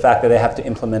 the fact that they have to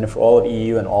implement it for all of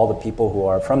EU and all the people who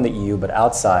are from the EU but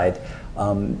outside,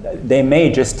 they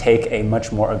may just take a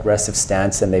much more aggressive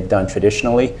stance than they've done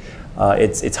traditionally.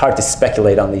 It's hard to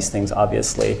speculate on these things,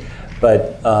 obviously,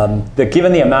 but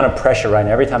given the amount of pressure right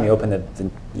now, every time you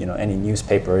open any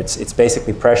newspaper, it's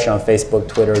basically pressure on Facebook,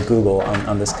 Twitter, Google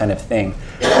on this kind of thing.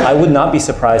 I would not be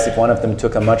surprised if one of them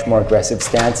took a much more aggressive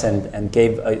stance and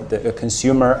gave a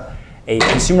consumer a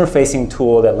consumer-facing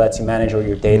tool that lets you manage all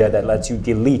your data, that lets you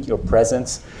delete your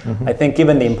presence. I think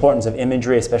given the importance of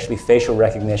imagery, especially facial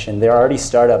recognition, there are already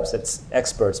startups that's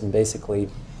experts in basically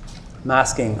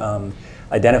masking,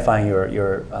 identifying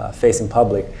your face in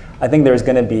public. I think there's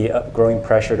going to be a growing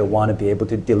pressure to want to be able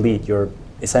to delete your,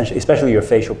 essentially, especially your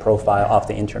facial profile off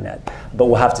the internet. But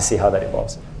we'll have to see how that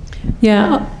evolves.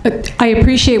 Yeah, I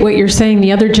appreciate what you're saying.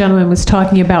 The other gentleman was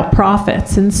talking about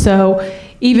profits. And so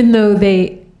even though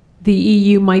the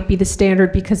EU might be the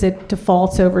standard because it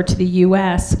defaults over to the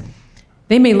US,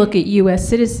 they may look at US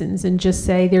citizens and just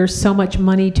say there's so much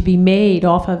money to be made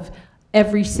off of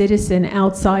every citizen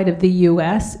outside of the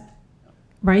US,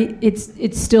 right?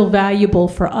 It's still valuable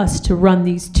for us to run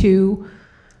these two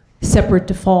separate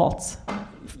defaults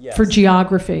for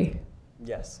geography.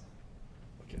 Yes.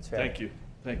 Okay, thank you.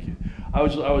 Thank you. I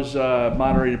was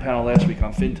moderating a panel last week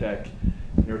on fintech.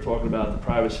 They were talking about the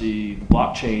privacy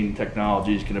blockchain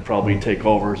technology is going to probably take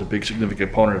over as a big significant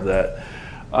component of that.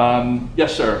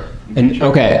 Yes, sir. And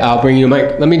okay, I'll bring you a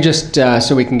mic. Let me just,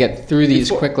 so we can get through these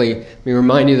quickly, let me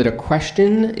remind you that a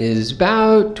question is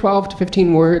about 12 to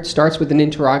 15 words, starts with an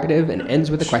interrogative, and ends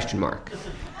with a question mark.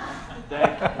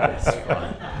 That's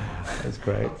fine. That's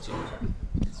great.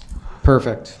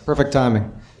 Perfect. Perfect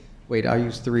timing. Wait, I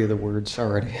used 3 of the words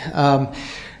already.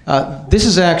 This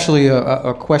is actually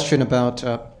a question about,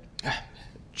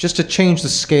 just to change the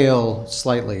scale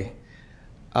slightly,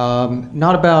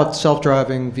 not about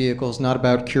self-driving vehicles, not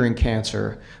about curing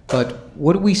cancer, but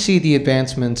what do we see the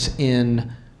advancements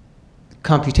in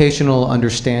computational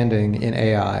understanding in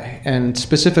AI? And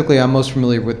specifically, I'm most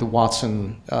familiar with the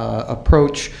Watson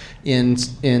approach in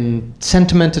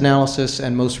sentiment analysis,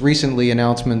 and most recently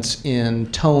announcements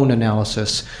in tone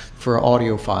analysis for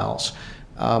audio files.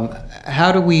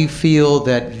 How do we feel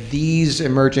that these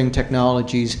emerging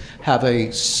technologies have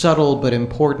a subtle but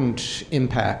important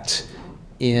impact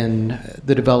in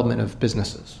the development of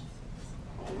businesses?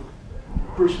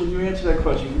 Bruce, when you answer that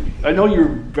question, I know you're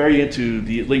very into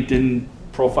the LinkedIn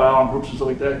profile and groups and stuff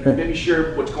like that. Can you maybe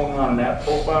share what's going on in that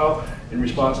profile in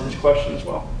response to his question as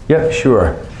well? Yeah,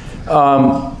 sure.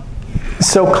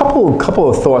 So a couple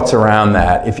of thoughts around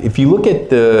that. If you look at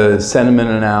the sentiment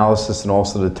analysis and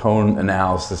also the tone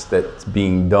analysis that's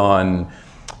being done,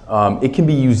 it can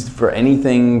be used for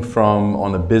anything from,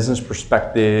 on the business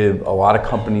perspective, a lot of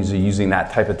companies are using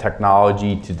that type of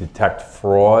technology to detect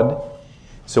fraud.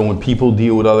 So when people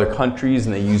deal with other countries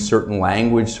and they use certain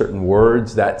language, certain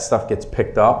words, that stuff gets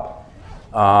picked up.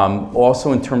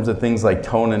 Also in terms of things like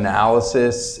tone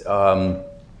analysis,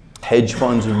 hedge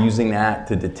funds are using that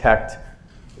to detect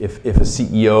if a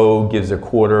CEO gives a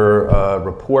quarter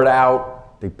report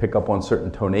out, they pick up on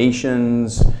certain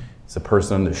tonations. Is the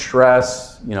person under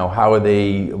stress? You know, how are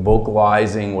they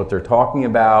vocalizing what they're talking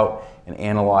about and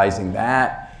analyzing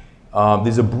that?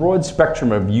 There's a broad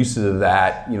spectrum of uses of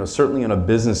that. You know, certainly on a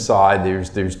business side,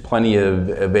 there's plenty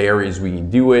of areas we can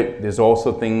do it. There's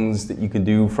also things that you can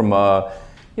do from a,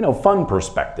 fun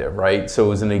perspective, right?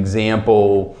 So as an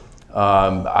example,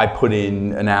 I put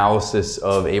in analysis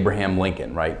of Abraham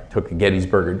Lincoln, right? Took a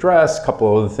Gettysburg Address, a couple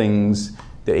of other things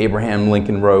that Abraham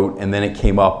Lincoln wrote, and then it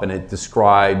came up and it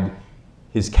described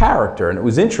his character, and it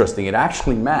was interesting. It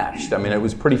actually matched. I mean, it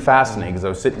was pretty fascinating because I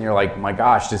was sitting there like, my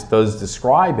gosh, this does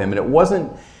describe him, and it wasn't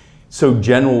so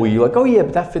general where you're like, oh yeah,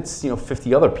 but that fits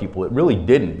 50 other people. It really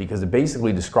didn't, because it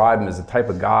basically described him as the type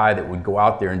of guy that would go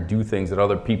out there and do things that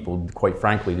other people, quite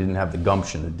frankly, didn't have the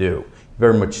gumption to do.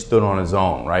 Very much stood on his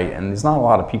own, right? And there's not a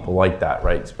lot of people like that,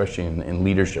 right? Especially in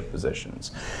leadership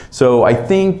positions. So I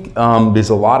think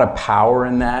there's a lot of power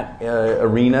in that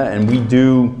arena, and we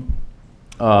do,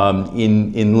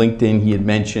 in LinkedIn, he had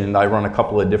mentioned, I run a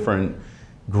couple of different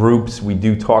groups. We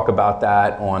do talk about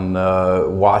that on the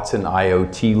Watson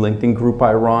IoT LinkedIn group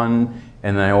I run,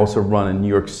 and then I also run a New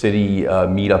York City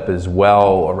meetup as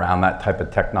well around that type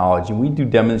of technology. We do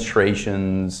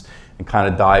demonstrations and kind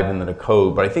of dive into the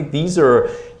code. But I think these are,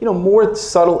 more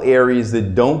subtle areas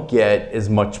that don't get as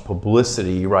much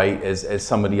publicity, right, as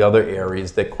some of the other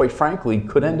areas that, quite frankly,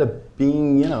 could end up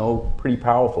being, pretty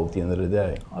powerful at the end of the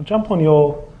day. I'll jump on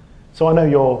so I know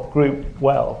your group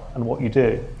well and what you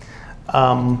do.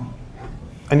 And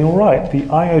you're right, the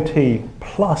IoT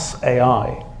plus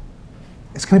AI,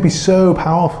 it's going to be so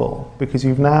powerful because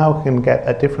you now can get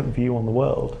a different view on the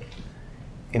world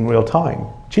in real time,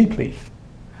 cheaply.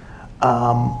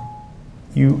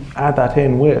 You add that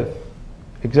in with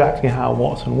exactly how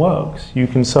Watson works, you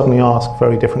can suddenly ask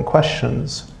very different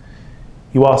questions.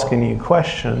 You ask a new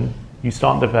question, you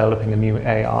start developing a new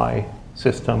AI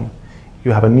system,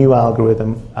 you have a new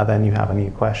algorithm, and then you have a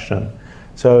new question.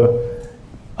 So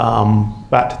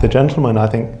back to the gentleman, I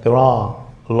think there are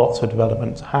lots of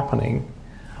developments happening.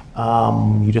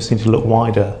 You just need to look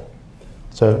wider.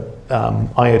 So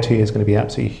IoT is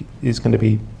going to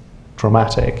be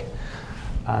dramatic,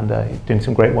 and doing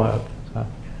some great work. So.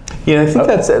 Yeah, I think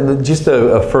that's just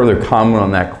a further comment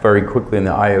on that very quickly on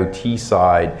the IoT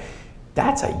side.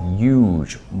 That's a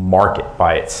huge market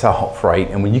by itself, right?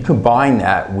 And when you combine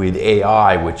that with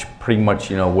AI, which pretty much,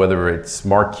 whether it's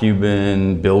Mark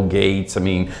Cuban, Bill Gates, I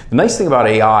mean, the nice thing about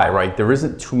AI, right, there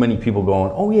isn't too many people going,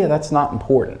 oh yeah, that's not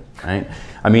important, right?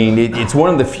 I mean, it's one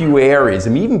of the few areas, I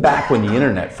mean, even back when the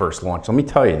internet first launched, let me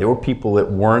tell you, there were people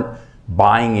that weren't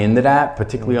buying into that,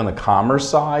 particularly on the commerce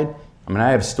side. I mean,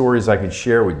 I have stories I could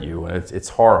share with you, and it's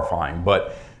horrifying,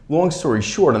 but long story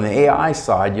short, on the AI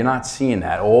side, you're not seeing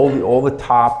that. All the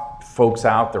top folks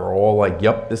out there are all like,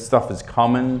 yep, this stuff is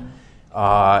coming,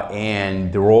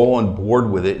 and they're all on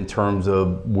board with it in terms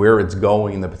of where it's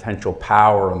going and the potential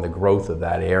power and the growth of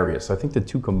that area. So I think the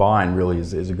two combined really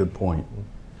is a good point.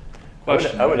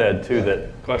 Question. I would add too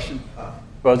that. Question. Well,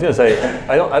 I was going to say,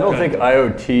 I don't think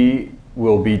IoT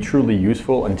will be truly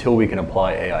useful until we can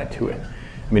apply AI to it.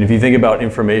 I mean, if you think about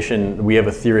information, we have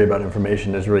a theory about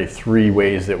information. There's really three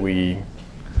ways that we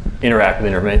interact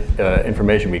with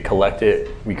information. We collect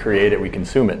it, we create it, we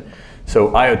consume it. So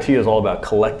IoT is all about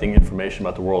collecting information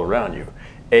about the world around you.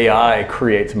 AI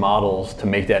creates models to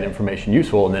make that information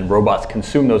useful, and then robots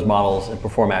consume those models and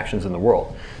perform actions in the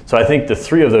world. So I think the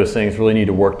three of those things really need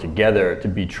to work together to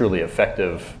be truly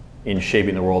effective in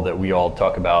shaping the world that we all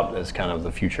talk about as kind of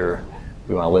the future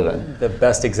we want to live in. The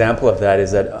best example of that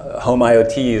is that home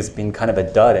IoT has been kind of a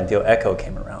dud until Echo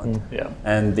came around. Yeah.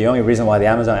 And the only reason why the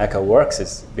Amazon Echo works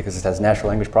is because it has natural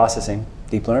language processing,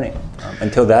 deep learning.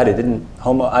 Until that, it didn't.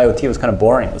 Home IoT was kind of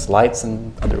boring. It was lights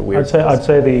and other weird I'd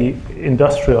say the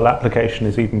industrial application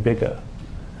is even bigger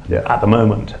at the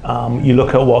moment. You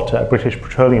look at what British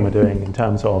Petroleum are doing in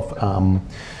terms of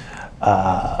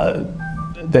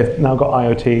they've now got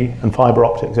IoT and fiber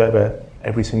optics over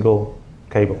every single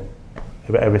cable,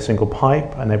 over every single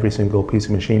pipe and every single piece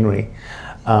of machinery.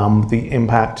 The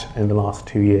impact in the last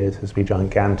 2 years has been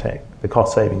gigantic. The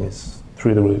cost saving is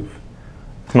through the roof.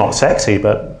 It's not sexy,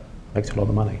 but makes a lot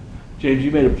of money. James,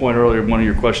 you made a point earlier, one of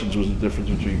your questions was the difference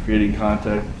between creating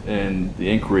content and the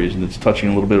inquiries, and it's touching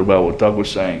a little bit about what Doug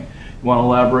was saying. You want to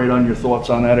elaborate on your thoughts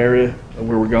on that area and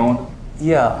where we're going?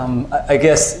 Yeah, I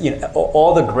guess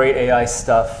all the great AI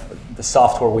stuff, the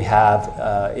software we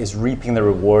have is reaping the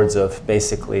rewards of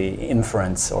basically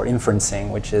inference or inferencing,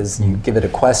 which is you give it a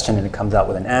question and it comes out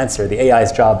with an answer. The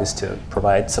AI's job is to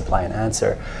supply an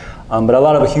answer. But a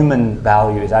lot of the human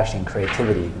value is actually in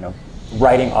creativity,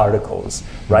 writing articles,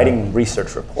 writing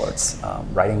research reports,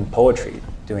 writing poetry,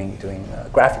 doing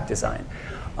graphic design.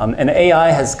 And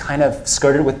AI has kind of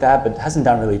skirted with that, but hasn't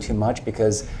done really too much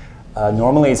because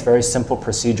normally it's very simple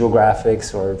procedural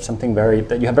graphics or something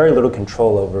that you have very little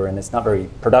control over, and it's not very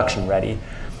production ready.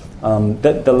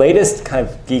 The latest kind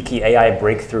of geeky AI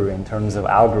breakthrough in terms of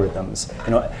algorithms,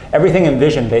 everything in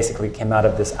vision basically came out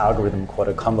of this algorithm called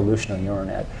a convolutional neural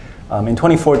net. In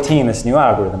 2014, this new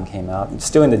algorithm came out,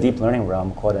 still in the deep learning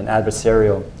realm, called an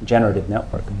adversarial generative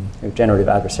network, generative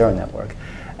adversarial network.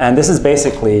 And this is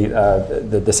basically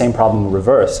the same problem in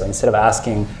reverse. So instead of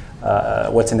asking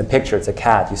what's in the picture, it's a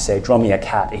cat, you say, draw me a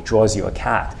cat, it draws you a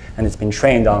cat. And it's been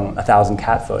trained on 1,000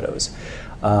 cat photos.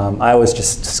 I was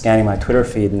just scanning my Twitter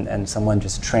feed and someone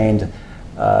just trained,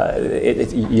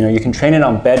 you can train it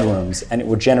on bedrooms and it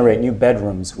would generate new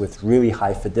bedrooms with really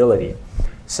high fidelity.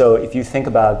 So if you think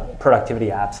about productivity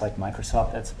apps like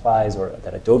Microsoft that supplies or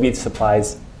that Adobe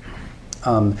supplies,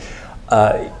 right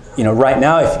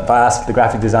now if I ask the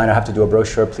graphic designer, I have to do a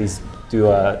brochure, please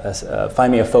do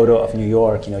find me a photo of New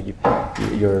York.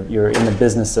 You're in the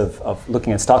business of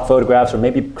looking at stock photographs or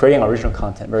maybe creating original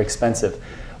content, very expensive.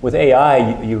 With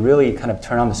AI, you really kind of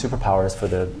turn on the superpowers for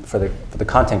the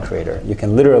content creator. You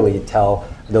can literally tell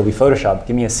Adobe Photoshop,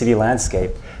 give me a city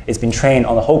landscape. It's been trained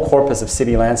on the whole corpus of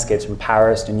city landscapes from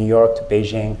Paris to New York to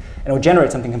Beijing, and it will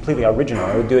generate something completely original.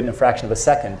 It will do it in a fraction of a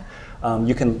second.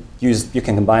 You can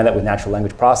combine that with natural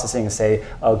language processing and say,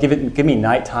 give me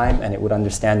nighttime, and it would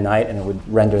understand night, and it would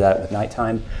render that with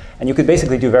nighttime. And you could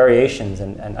basically do variations,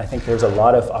 and I think there's a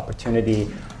lot of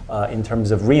opportunity in terms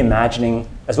of reimagining,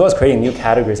 as well as creating new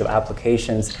categories of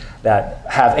applications that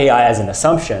have AI as an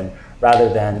assumption,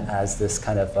 rather than as this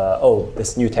kind of,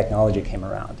 this new technology came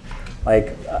around.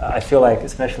 Like, I feel like,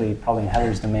 especially probably in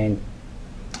Heather's domain,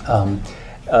 if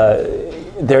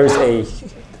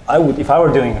I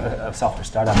were doing a software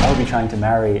startup, I would be trying to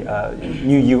marry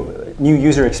new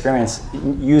user experience,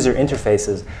 user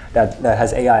interfaces that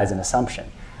has AI as an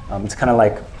assumption. It's kind of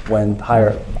like when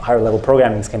higher level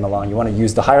programming came along, you want to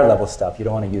use the higher level stuff, you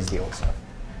don't want to use the old stuff.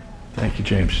 Thank you,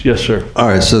 James. Yes, sir. All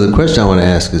right, so the question I want to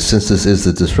ask is, since this is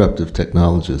the Disruptive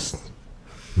Technologists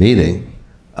meeting,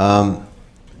 how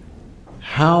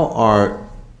are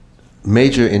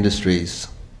major industries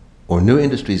or new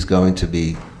industries going to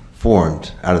be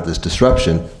formed out of this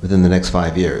disruption within the next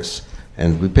 5 years?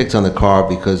 And we picked on the car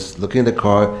because looking at the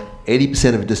car,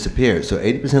 80% of it disappeared. So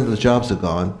 80% of the jobs are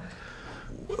gone.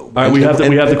 All right, we have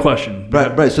the question.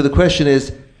 Right. So the question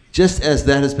is, just as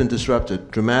that has been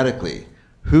disrupted dramatically,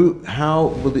 how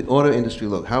will the auto industry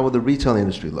look? How will the retail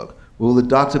industry look? Will the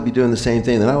doctor be doing the same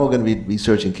thing? They're not all going to be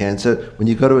researching cancer. When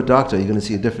you go to a doctor, you're going to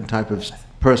see a different type of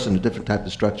person, a different type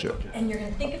of structure. And you're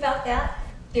going to think about that.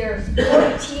 There's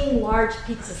 14 large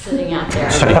pizzas sitting out there.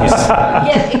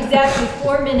 Yeah, exactly.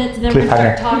 4 minutes, and then we're going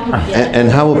to start talking again. And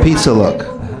how will pizza look?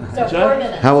 So 4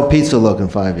 minutes. How will pizza look in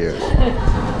 5 years?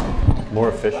 More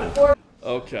efficient.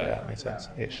 Okay. Yeah, makes sense.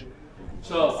 Ish.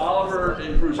 So Oliver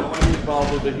and Bruce, I want to get involved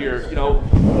a little bit here. You know,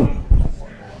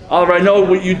 Oliver, I know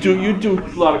what you do. You do a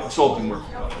lot of consulting work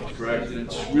for companies, correct? And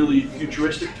it's really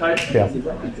futuristic type. Yeah.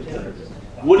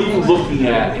 What are you looking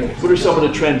at? What are some of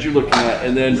the trends you're looking at?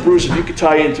 And then, Bruce, if you could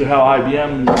tie into how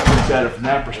IBM looks at it from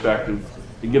that perspective,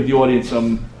 and give the audience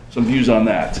some views on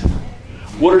that.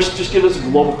 Just give us a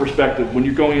global perspective when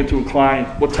you're going into a client.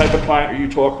 What type of client are you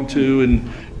talking to, and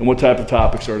what type of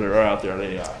topics are out there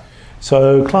in AI?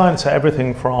 So clients are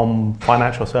everything from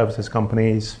financial services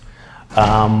companies,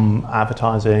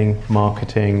 advertising,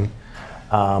 marketing,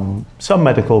 some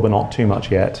medical, but not too much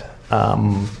yet,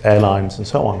 airlines and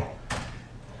so on.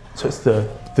 So it's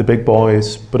the big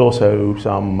boys, but also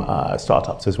some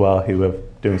startups as well who are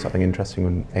doing something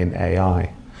interesting in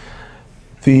AI.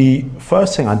 The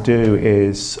first thing I do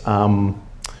is ask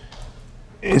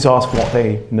what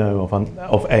they know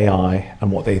of AI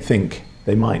and what they think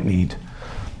they might need.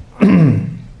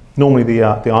 Normally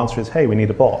the answer is, hey, we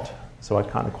need a bot. So I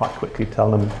kind of quite quickly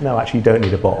tell them, no, actually you don't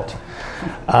need a bot.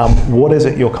 What is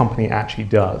it your company actually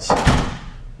does?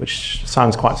 Which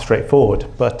sounds quite straightforward,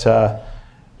 but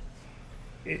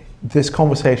this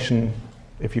conversation,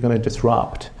 if you're going to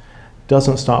disrupt,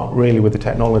 doesn't start really with the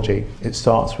technology. It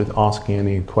starts with asking a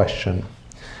new question.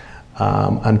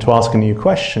 And to ask a new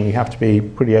question, you have to be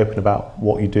pretty open about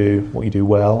what you do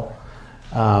well,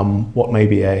 what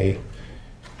maybe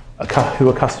who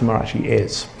a customer actually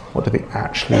is. What do they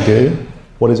actually do?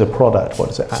 What is a product? What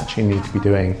does it actually need to be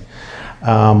doing?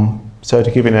 So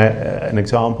to give you an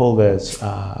example, there's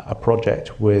a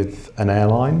project with an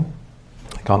airline,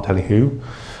 I can't tell you who,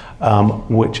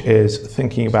 which is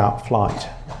thinking about flight.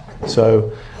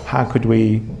 So how could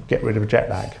we get rid of jet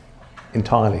lag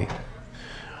entirely?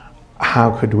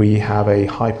 How could we have a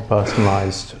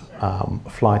hyper-personalized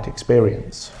flight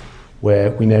experience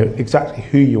where we know exactly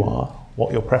who you are,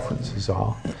 what your preferences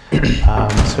are,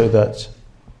 so that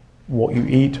what you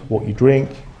eat, what you drink,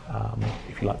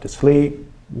 if you like to sleep,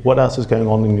 what else is going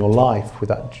on in your life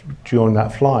during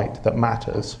that flight that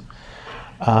matters.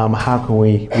 How can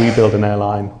we rebuild an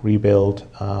airline, rebuild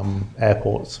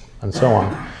airports, and so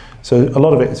on. So a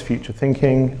lot of it is future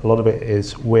thinking, a lot of it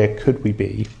is where could we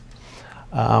be,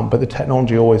 but the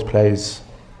technology always plays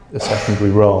a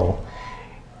secondary role.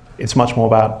 It's much more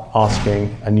about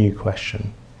asking a new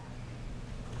question.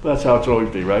 That's how it should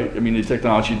always be, right? I mean, the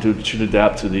technology should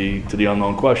adapt to the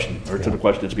unknown question, or to the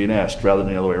question that's being asked, rather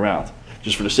than the other way around,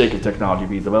 just for the sake of technology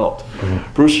being developed.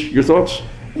 Mm-hmm. Bruce, your thoughts?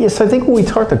 Yes, I think when we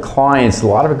talk to clients, a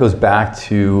lot of it goes back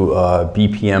to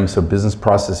BPM, so business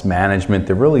process management.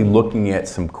 They're really looking at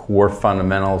some core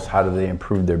fundamentals. How do they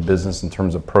improve their business in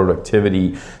terms of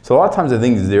productivity? So a lot of times the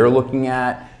things they're looking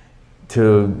at,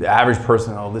 to the average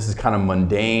person, oh, this is kind of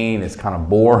mundane, it's kind of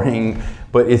boring,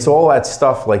 but it's all that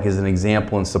stuff, like as an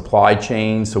example in supply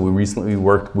chain. So we recently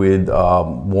worked with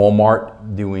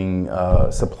Walmart doing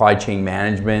supply chain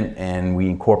management, and we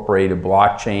incorporated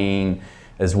blockchain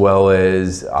as well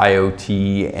as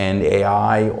IoT and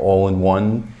AI all in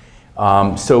one.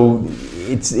 So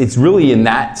it's really in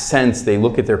that sense, they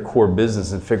look at their core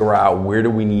business and figure out where do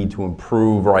we need to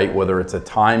improve, right? Whether it's a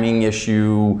timing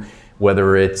issue,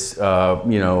 whether it's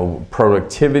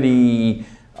productivity,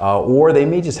 or they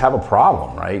may just have a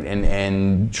problem, right?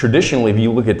 And traditionally, if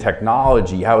you look at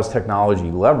technology, how is technology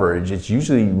leveraged? It's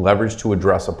usually leveraged to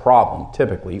address a problem,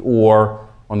 typically, or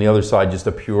on the other side, just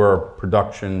a pure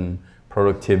production,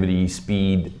 productivity,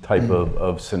 speed type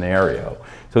of scenario.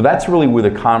 So that's really where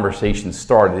the conversation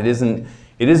started.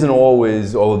 It isn't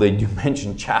always, although they do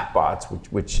mention chatbots,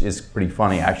 which is pretty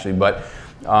funny actually, but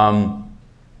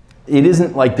it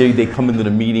isn't like they come into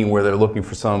the meeting where they're looking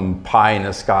for some pie in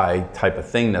the sky type of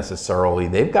thing necessarily.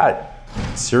 They've got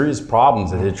serious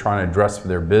problems that they're trying to address for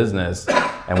their business,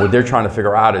 and what they're trying to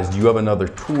figure out is, do you have another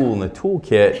tool in the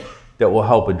toolkit that will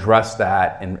help address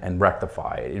that and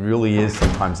rectify it. It really is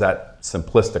sometimes that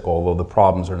simplistic, although the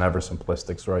problems are never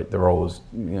simplistic, right? They're always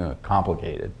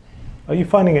complicated. Are you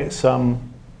finding it's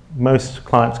most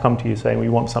clients come to you saying we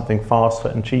want something faster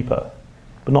and cheaper,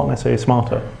 but not necessarily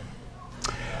smarter?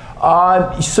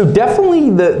 So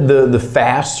definitely the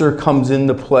faster comes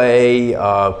into play.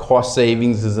 Cost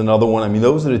savings is another one. I mean,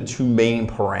 those are the two main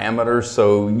parameters.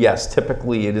 So yes,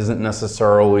 typically it isn't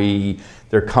necessarily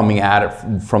they're coming at it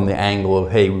from the angle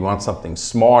of, hey, we want something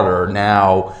smarter.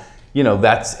 Now,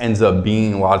 that ends up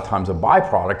being a lot of times a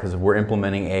byproduct, because if we're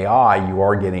implementing AI, you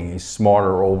are getting a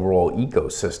smarter overall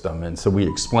ecosystem. And so we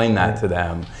explain that to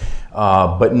them.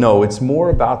 But no, it's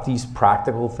more about these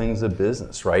practical things of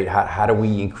business, right? How do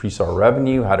we increase our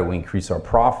revenue? How do we increase our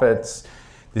profits?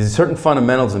 There's certain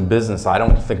fundamentals in business I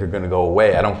don't think are going to go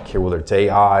away. I don't care whether it's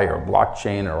AI or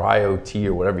blockchain or IoT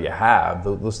or whatever you have.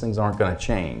 Those things aren't going to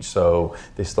change. So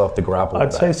they still have to grapple with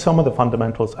that. I'd say some of the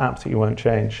fundamentals absolutely won't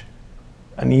change.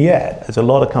 And yet, there's a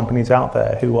lot of companies out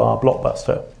there who are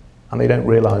blockbuster, and they don't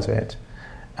realize it.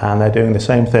 And they're doing the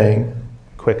same thing,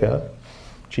 quicker,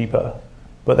 cheaper,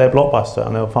 but they're blockbuster,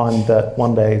 and they'll find that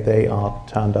one day they are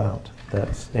turned out.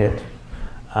 That's it.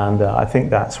 And I think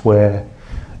that's where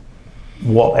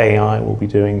what AI will be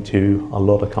doing to a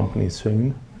lot of companies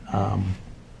soon.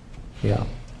 Yeah.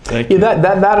 Yeah,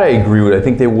 that I agree with. I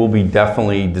think there will be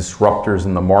definitely disruptors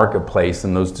in the marketplace,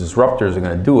 and those disruptors are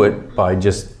going to do it by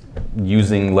just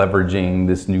leveraging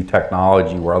this new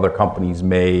technology, where other companies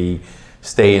may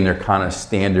stay in their kind of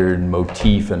standard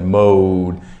motif and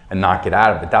mode and not get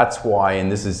out of it. That's why,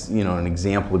 and this is an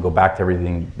example to go back to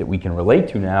everything that we can relate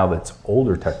to now that's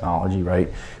older technology, right?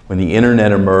 When the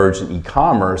internet emerged and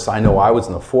e-commerce, I know I was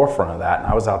in the forefront of that, and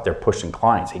I was out there pushing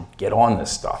clients, hey, get on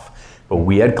this stuff. But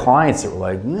we had clients that were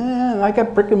like, I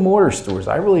got brick and mortar stores.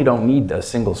 I really don't need a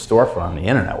single storefront on the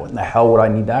internet. What in the hell would I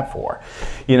need that for?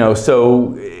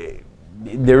 So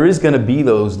there is going to be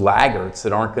those laggards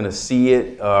that aren't going to see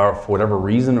it for whatever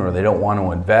reason, or they don't want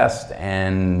to invest,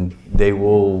 and they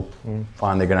will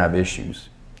find they're going to have issues.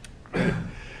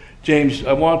 James,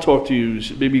 I want to talk to you.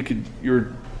 Maybe you could,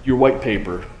 your white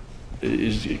paper.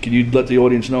 Can you let the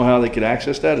audience know how they can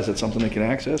access that? Is that something they can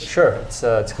access? Sure, it's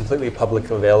completely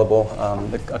publicly available.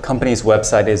 The company's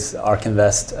website is ARK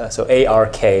Invest, so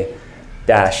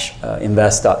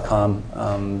ARK-invest.com.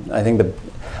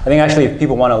 I think actually if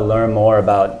people want to learn more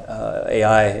about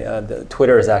AI,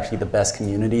 Twitter is actually the best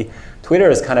community. Twitter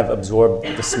has kind of absorbed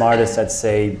the smartest, I'd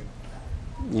say,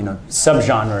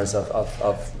 subgenres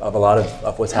of a lot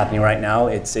of what's happening right now.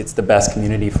 It's the best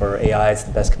community for AI. It's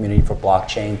the best community for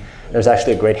blockchain. There's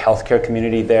actually a great healthcare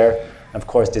community there. Of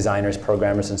course, designers,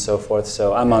 programmers, and so forth.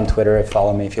 So I'm on Twitter.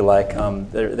 Follow me if you like.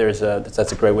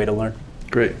 That's a great way to learn.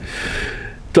 Great.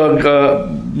 Doug,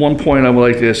 one point I would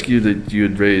like to ask you that you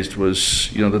had raised was,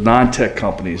 the non-tech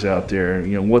companies out there.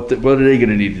 What are they going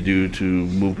to need to do to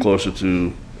move closer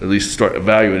to at least start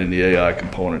evaluating the AI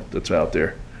component that's out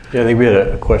there? Yeah, I think we had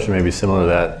a question maybe similar to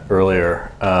that earlier,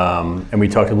 and we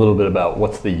talked a little bit about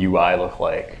what's the UI look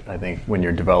like, I think, when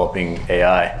you're developing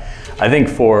AI. I think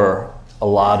for a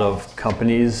lot of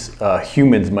companies,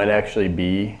 humans might actually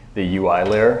be the UI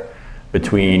layer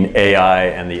between AI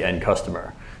and the end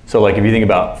customer. So like if you think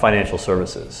about financial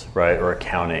services, right, or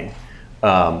accounting,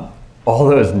 all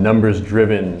those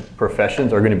numbers-driven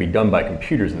professions are going to be done by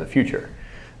computers in the future.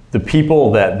 The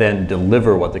people that then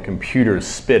deliver what the computers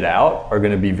spit out are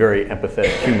going to be very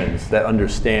empathetic humans that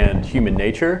understand human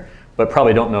nature, but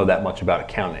probably don't know that much about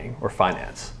accounting or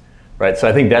finance, right? So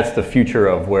I think that's the future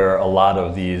of where a lot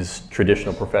of these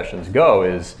traditional professions go,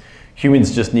 is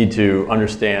humans just need to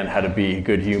understand how to be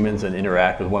good humans and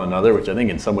interact with one another, which I think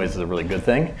in some ways is a really good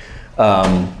thing,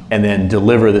 and then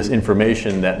deliver this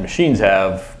information that machines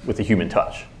have with a human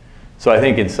touch. So I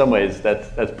think in some ways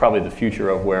that's probably the future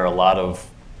of where a lot of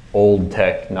old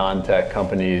tech, non-tech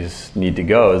companies need to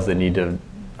go, is they need to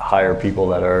hire people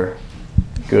that are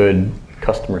good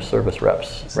customer service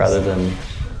reps rather than...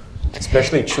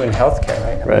 Especially true in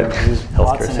healthcare, right? Right. Use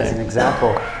Watson as an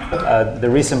example. The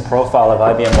recent profile of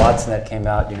IBM Watson that came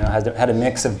out, had a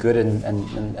mix of good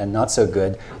and not so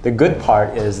good. The good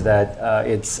part is that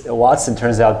Watson for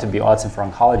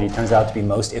oncology turns out to be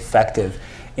most effective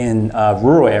in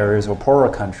rural areas or poorer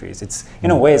countries. It's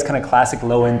in a way it's kind of classic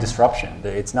low-end disruption.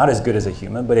 It's not as good as a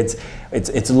human, but it's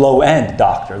low-end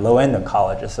doctor, low-end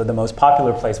oncologist. So the most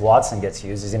popular place Watson gets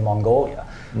used is in Mongolia.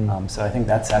 So I think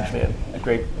that's actually a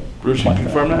great. Bruce, you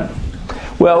confirm that?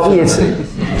 Well, I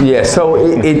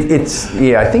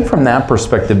think from that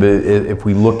perspective, if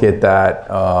we look at that,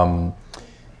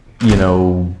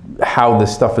 how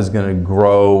this stuff is going to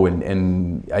grow,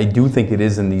 and I do think it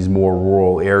is in these more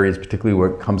rural areas, particularly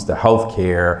when it comes to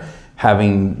healthcare,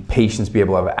 having patients be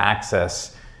able to have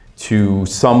access to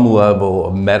some level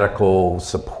of medical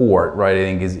support, right, I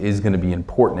think is going to be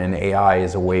important, and AI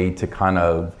is a way to kind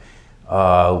of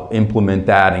implement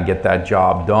that and get that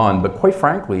job done. But quite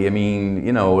frankly, I mean,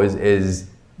 you know, as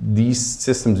these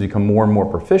systems become more and more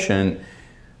proficient,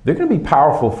 they're going to be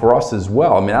powerful for us as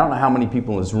well. I mean, I don't know how many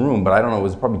people in this room, but I don't know, it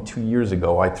was probably 2 years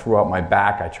ago, I threw out my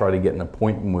back, I tried to get an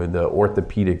appointment with an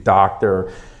orthopedic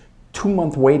doctor,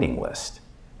 2-month waiting list.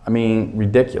 I mean,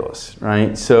 ridiculous,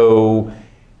 right? So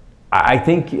I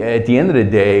think at the end of the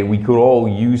day, we could all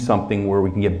use something where we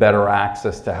can get better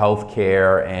access to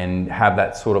healthcare and have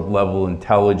that sort of level of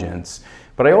intelligence.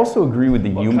 But I also agree with the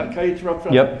human. Can I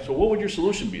interrupt? Yep. So what would your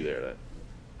solution be there then?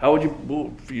 How would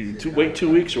you, for you to wait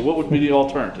 2 weeks, or what would be the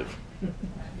alternative?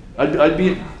 I'm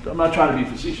not trying to be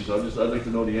facetious, I'd like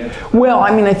to know the answer. Well,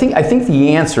 I mean, I think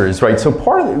the answer is, right, so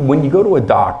part of it, when you go to a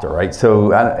doctor, right,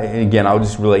 so again, I'll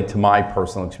just relate to my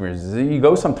personal experiences. You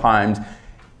go sometimes,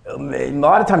 a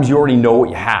lot of times you already know what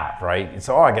you have, right? It's,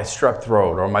 oh, I got strep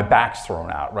throat, or my back's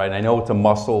thrown out, right? I know it's a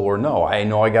muscle, or no, I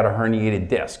know I got a herniated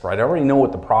disc, right? I already know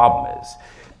what the problem is.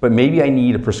 But maybe I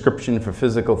need a prescription for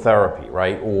physical therapy,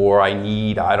 right? Or I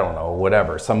need, I don't know,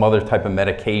 whatever, some other type of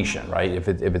medication, right? If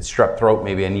it's strep throat,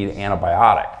 maybe I need an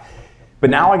antibiotic. But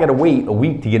now I gotta wait a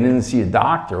week to get in and see a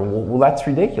doctor. Well, that's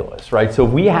ridiculous, right? So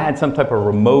if we had some type of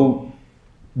remote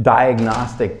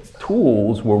diagnostic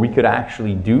tools where we could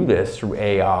actually do this through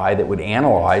AI that would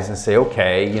analyze and say,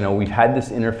 okay, you know, we've had this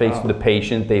interface with the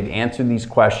patient, they've answered these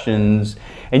questions,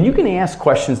 and you can ask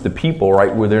questions to people,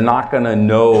 right, where they're not gonna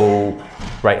know,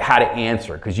 right, how to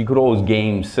answer, because you could always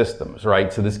game systems,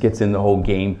 right? So this gets in the whole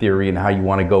game theory and how you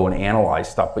want to go and analyze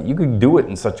stuff, but you could do it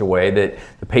in such a way that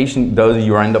the patient does,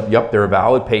 you end up, yep, they're a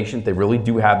valid patient, they really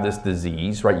do have this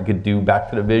disease, right? You could do back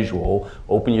to the visual,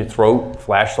 open your throat,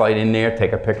 flashlight in there,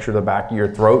 take a picture of the back of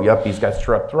your throat, yep, he's got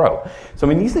strep throat. So I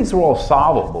mean, these things are all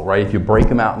solvable, right? If you break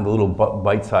them out into little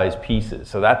bite-sized pieces.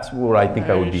 So that's what I think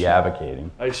I would be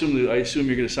advocating. I assume you're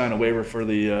going to sign a waiver for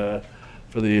the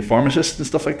pharmacists and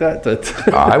stuff like that?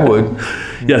 I would.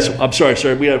 Yes, I'm sorry,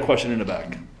 sir. We have a question in the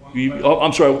back.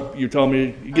 I'm sorry. You're telling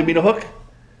me you give me the hook?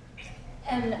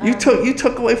 And, you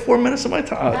took away 4 minutes of my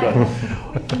time.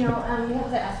 You have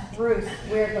to ask Bruce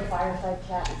where the fireside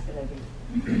chat is going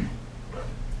to be.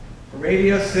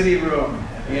 Radio City Room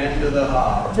at the end of the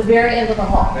hall. The very end of the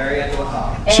hall. Very end of the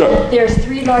hall. And there's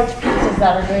 3 large pizzas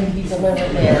that are going to be delivered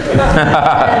there.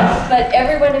 But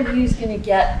every one of you is going to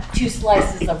get 2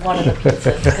 slices of one of the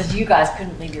pizzas because you guys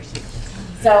couldn't leave your seats.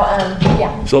 So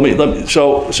yeah. So let me.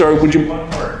 So sorry. Would you? One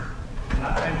word.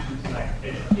 Not mentioned tonight.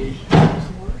 Education.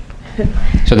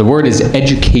 So the word is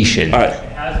education. All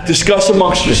right. Discuss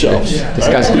amongst yourselves. Yeah.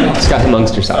 Discuss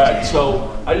amongst yourselves. All right.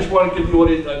 So I just want to give the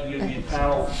audience, the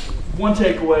panel, one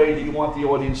takeaway that you want the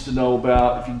audience to know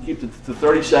about. If you can keep it to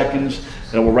 30 seconds,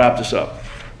 and we'll wrap this up.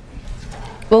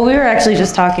 Well, we were actually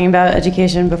just talking about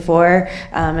education before,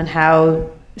 and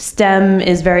how STEM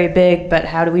is very big, but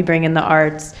how do we bring in the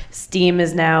arts? STEAM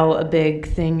is now a big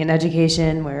thing in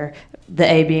education, where the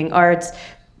A being arts.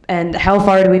 And how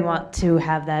far do we want to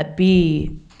have that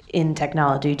be in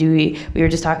technology? We were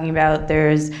just talking about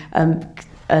there's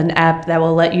an app that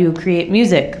will let you create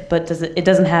music, but it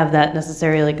doesn't have that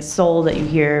necessarily like soul that you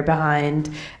hear behind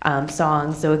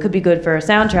songs. So it could be good for a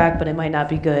soundtrack, but it might not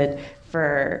be good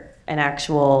for an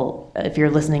actual, if you're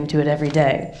listening to it every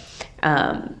day.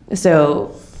 So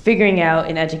figuring out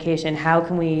in education, how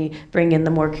can we bring in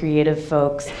the more creative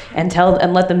folks and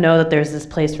let them know that there's this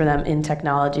place for them in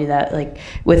technology, that like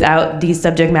without these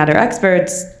subject matter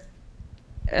experts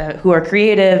who are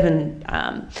creative and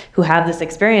who have this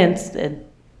experience,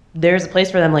 there's a place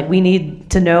for them. Like, we need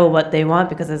to know what they want,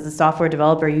 because as a software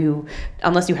developer,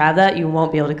 unless you have that, you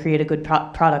won't be able to create a good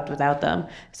product without them.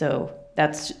 So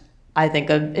that's, I think,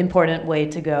 an important way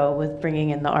to go with bringing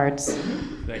in the arts.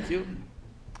 Thank you.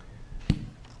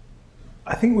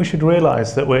 I think we should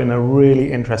realize that we're in a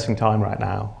really interesting time right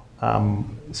now,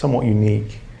 somewhat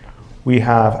unique. We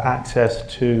have access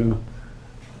to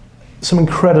some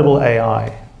incredible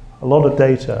AI, a lot of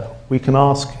data. We can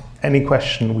ask any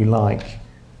question we like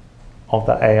of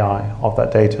that AI, of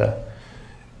that data.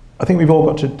 I think we've all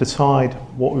got to decide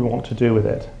what we want to do with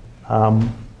it,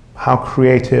 how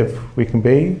creative we can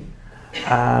be,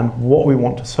 and what we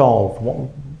want to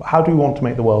solve. How do we want to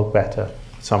make the world better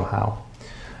somehow?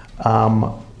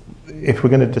 If we're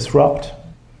going to disrupt,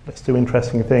 let's do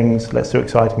interesting things, let's do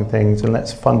exciting things, and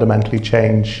let's fundamentally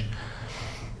change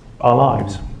our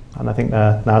lives. And I think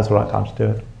now's the right time to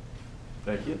do it.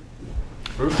 Thank you.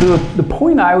 The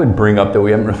point I would bring up that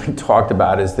we haven't really talked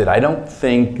about is that I don't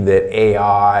think that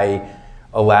AI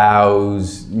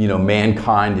allows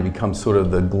mankind to become sort of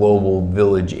the global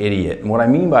village idiot. And what I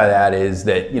mean by that is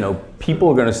that people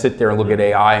are going to sit there and look at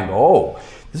AI and go, oh,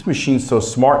 this machine's so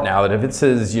smart now that if it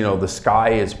says the sky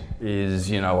is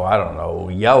I don't know,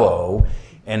 yellow,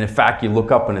 and in fact you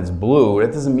look up and it's blue,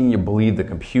 that doesn't mean you believe the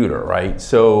computer, right?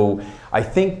 So I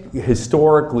think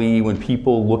historically when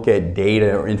people look at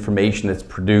data or information that's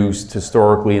produced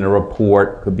historically in a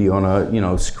report, could be on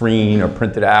a screen or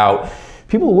printed out,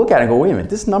 people look at it and go, wait a minute,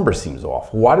 this number seems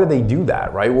off. Why do they do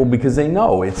that, right? Well, because they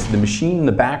know it's the machine in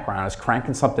the background is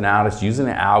cranking something out, it's using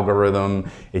an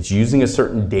algorithm, it's using a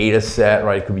certain data set,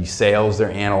 right? It could be sales they're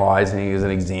analyzing as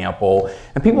an example.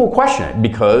 And people will question it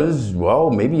because,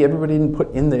 well, maybe everybody didn't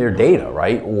put in their data,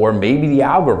 right? Or maybe the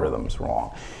algorithm's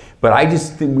wrong. But I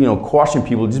just caution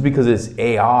people, just because it's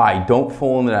AI, don't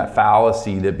fall into that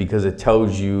fallacy that because it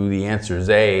tells you the answer is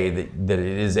A, that it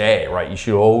is A, right? You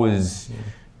should always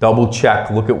double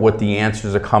check, look at what the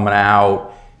answers are coming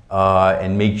out,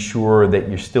 and make sure that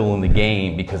you're still in the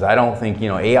game, because I don't think,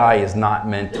 AI is not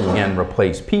meant to, again,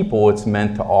 replace people. It's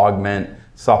meant to augment,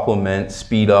 supplement,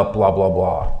 speed up, blah, blah,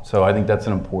 blah. So I think that's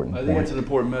an important point. I think it's an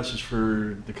important message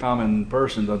for the common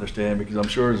person to understand, because I'm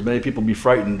sure as many people be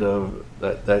frightened of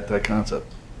that concept.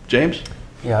 James?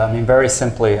 Yeah, I mean, very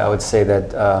simply, I would say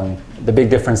that the big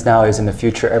difference now is in the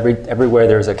future, everywhere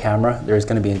there's a camera, there's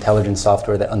going to be intelligent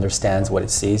software that understands what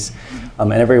it sees.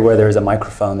 And everywhere there's a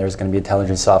microphone, there's going to be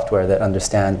intelligent software that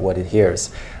understands what it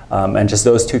hears. And just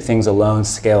those two things alone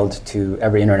scaled to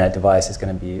every internet device is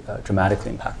going to be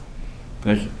dramatically impactful.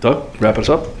 Thank you. Doug, wrap us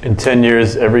up. In 10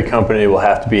 years, every company will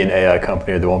have to be an AI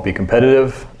company or they won't be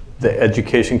competitive. The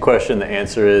education question, the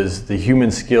answer is the human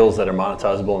skills that are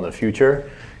monetizable in the future.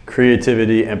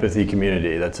 Creativity, empathy,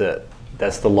 community, that's it.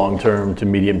 That's the long-term to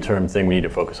medium-term thing we need to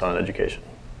focus on in education.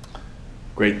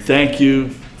 Great, thank you.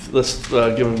 Let's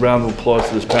give a round of applause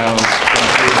to this panel.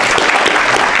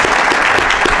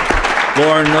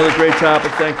 Lauren, another great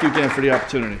topic. Thank you again for the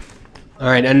opportunity. All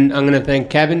right, and I'm going to thank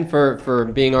Kevin for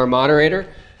being our moderator.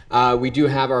 We do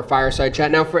have our fireside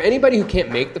chat. Now, for anybody who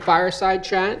can't make the fireside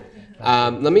chat,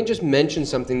 let me just mention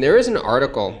something. There is an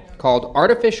article called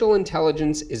Artificial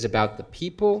Intelligence is About the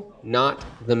People, Not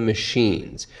the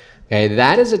Machines. Okay,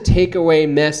 that is a takeaway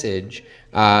message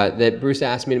that Bruce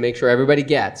asked me to make sure everybody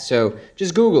gets. So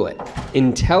just Google it.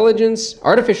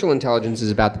 Artificial intelligence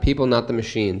is about the people, not the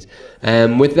machines.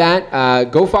 And with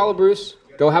that, go follow Bruce.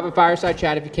 Go have a fireside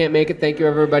chat if you can't make it. Thank you,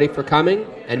 everybody, for coming,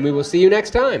 and we will see you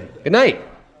next time. Good night.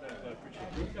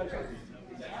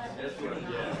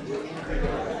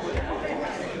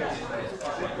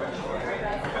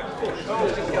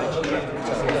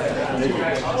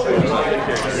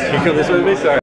 Can you come this way with me? Sorry.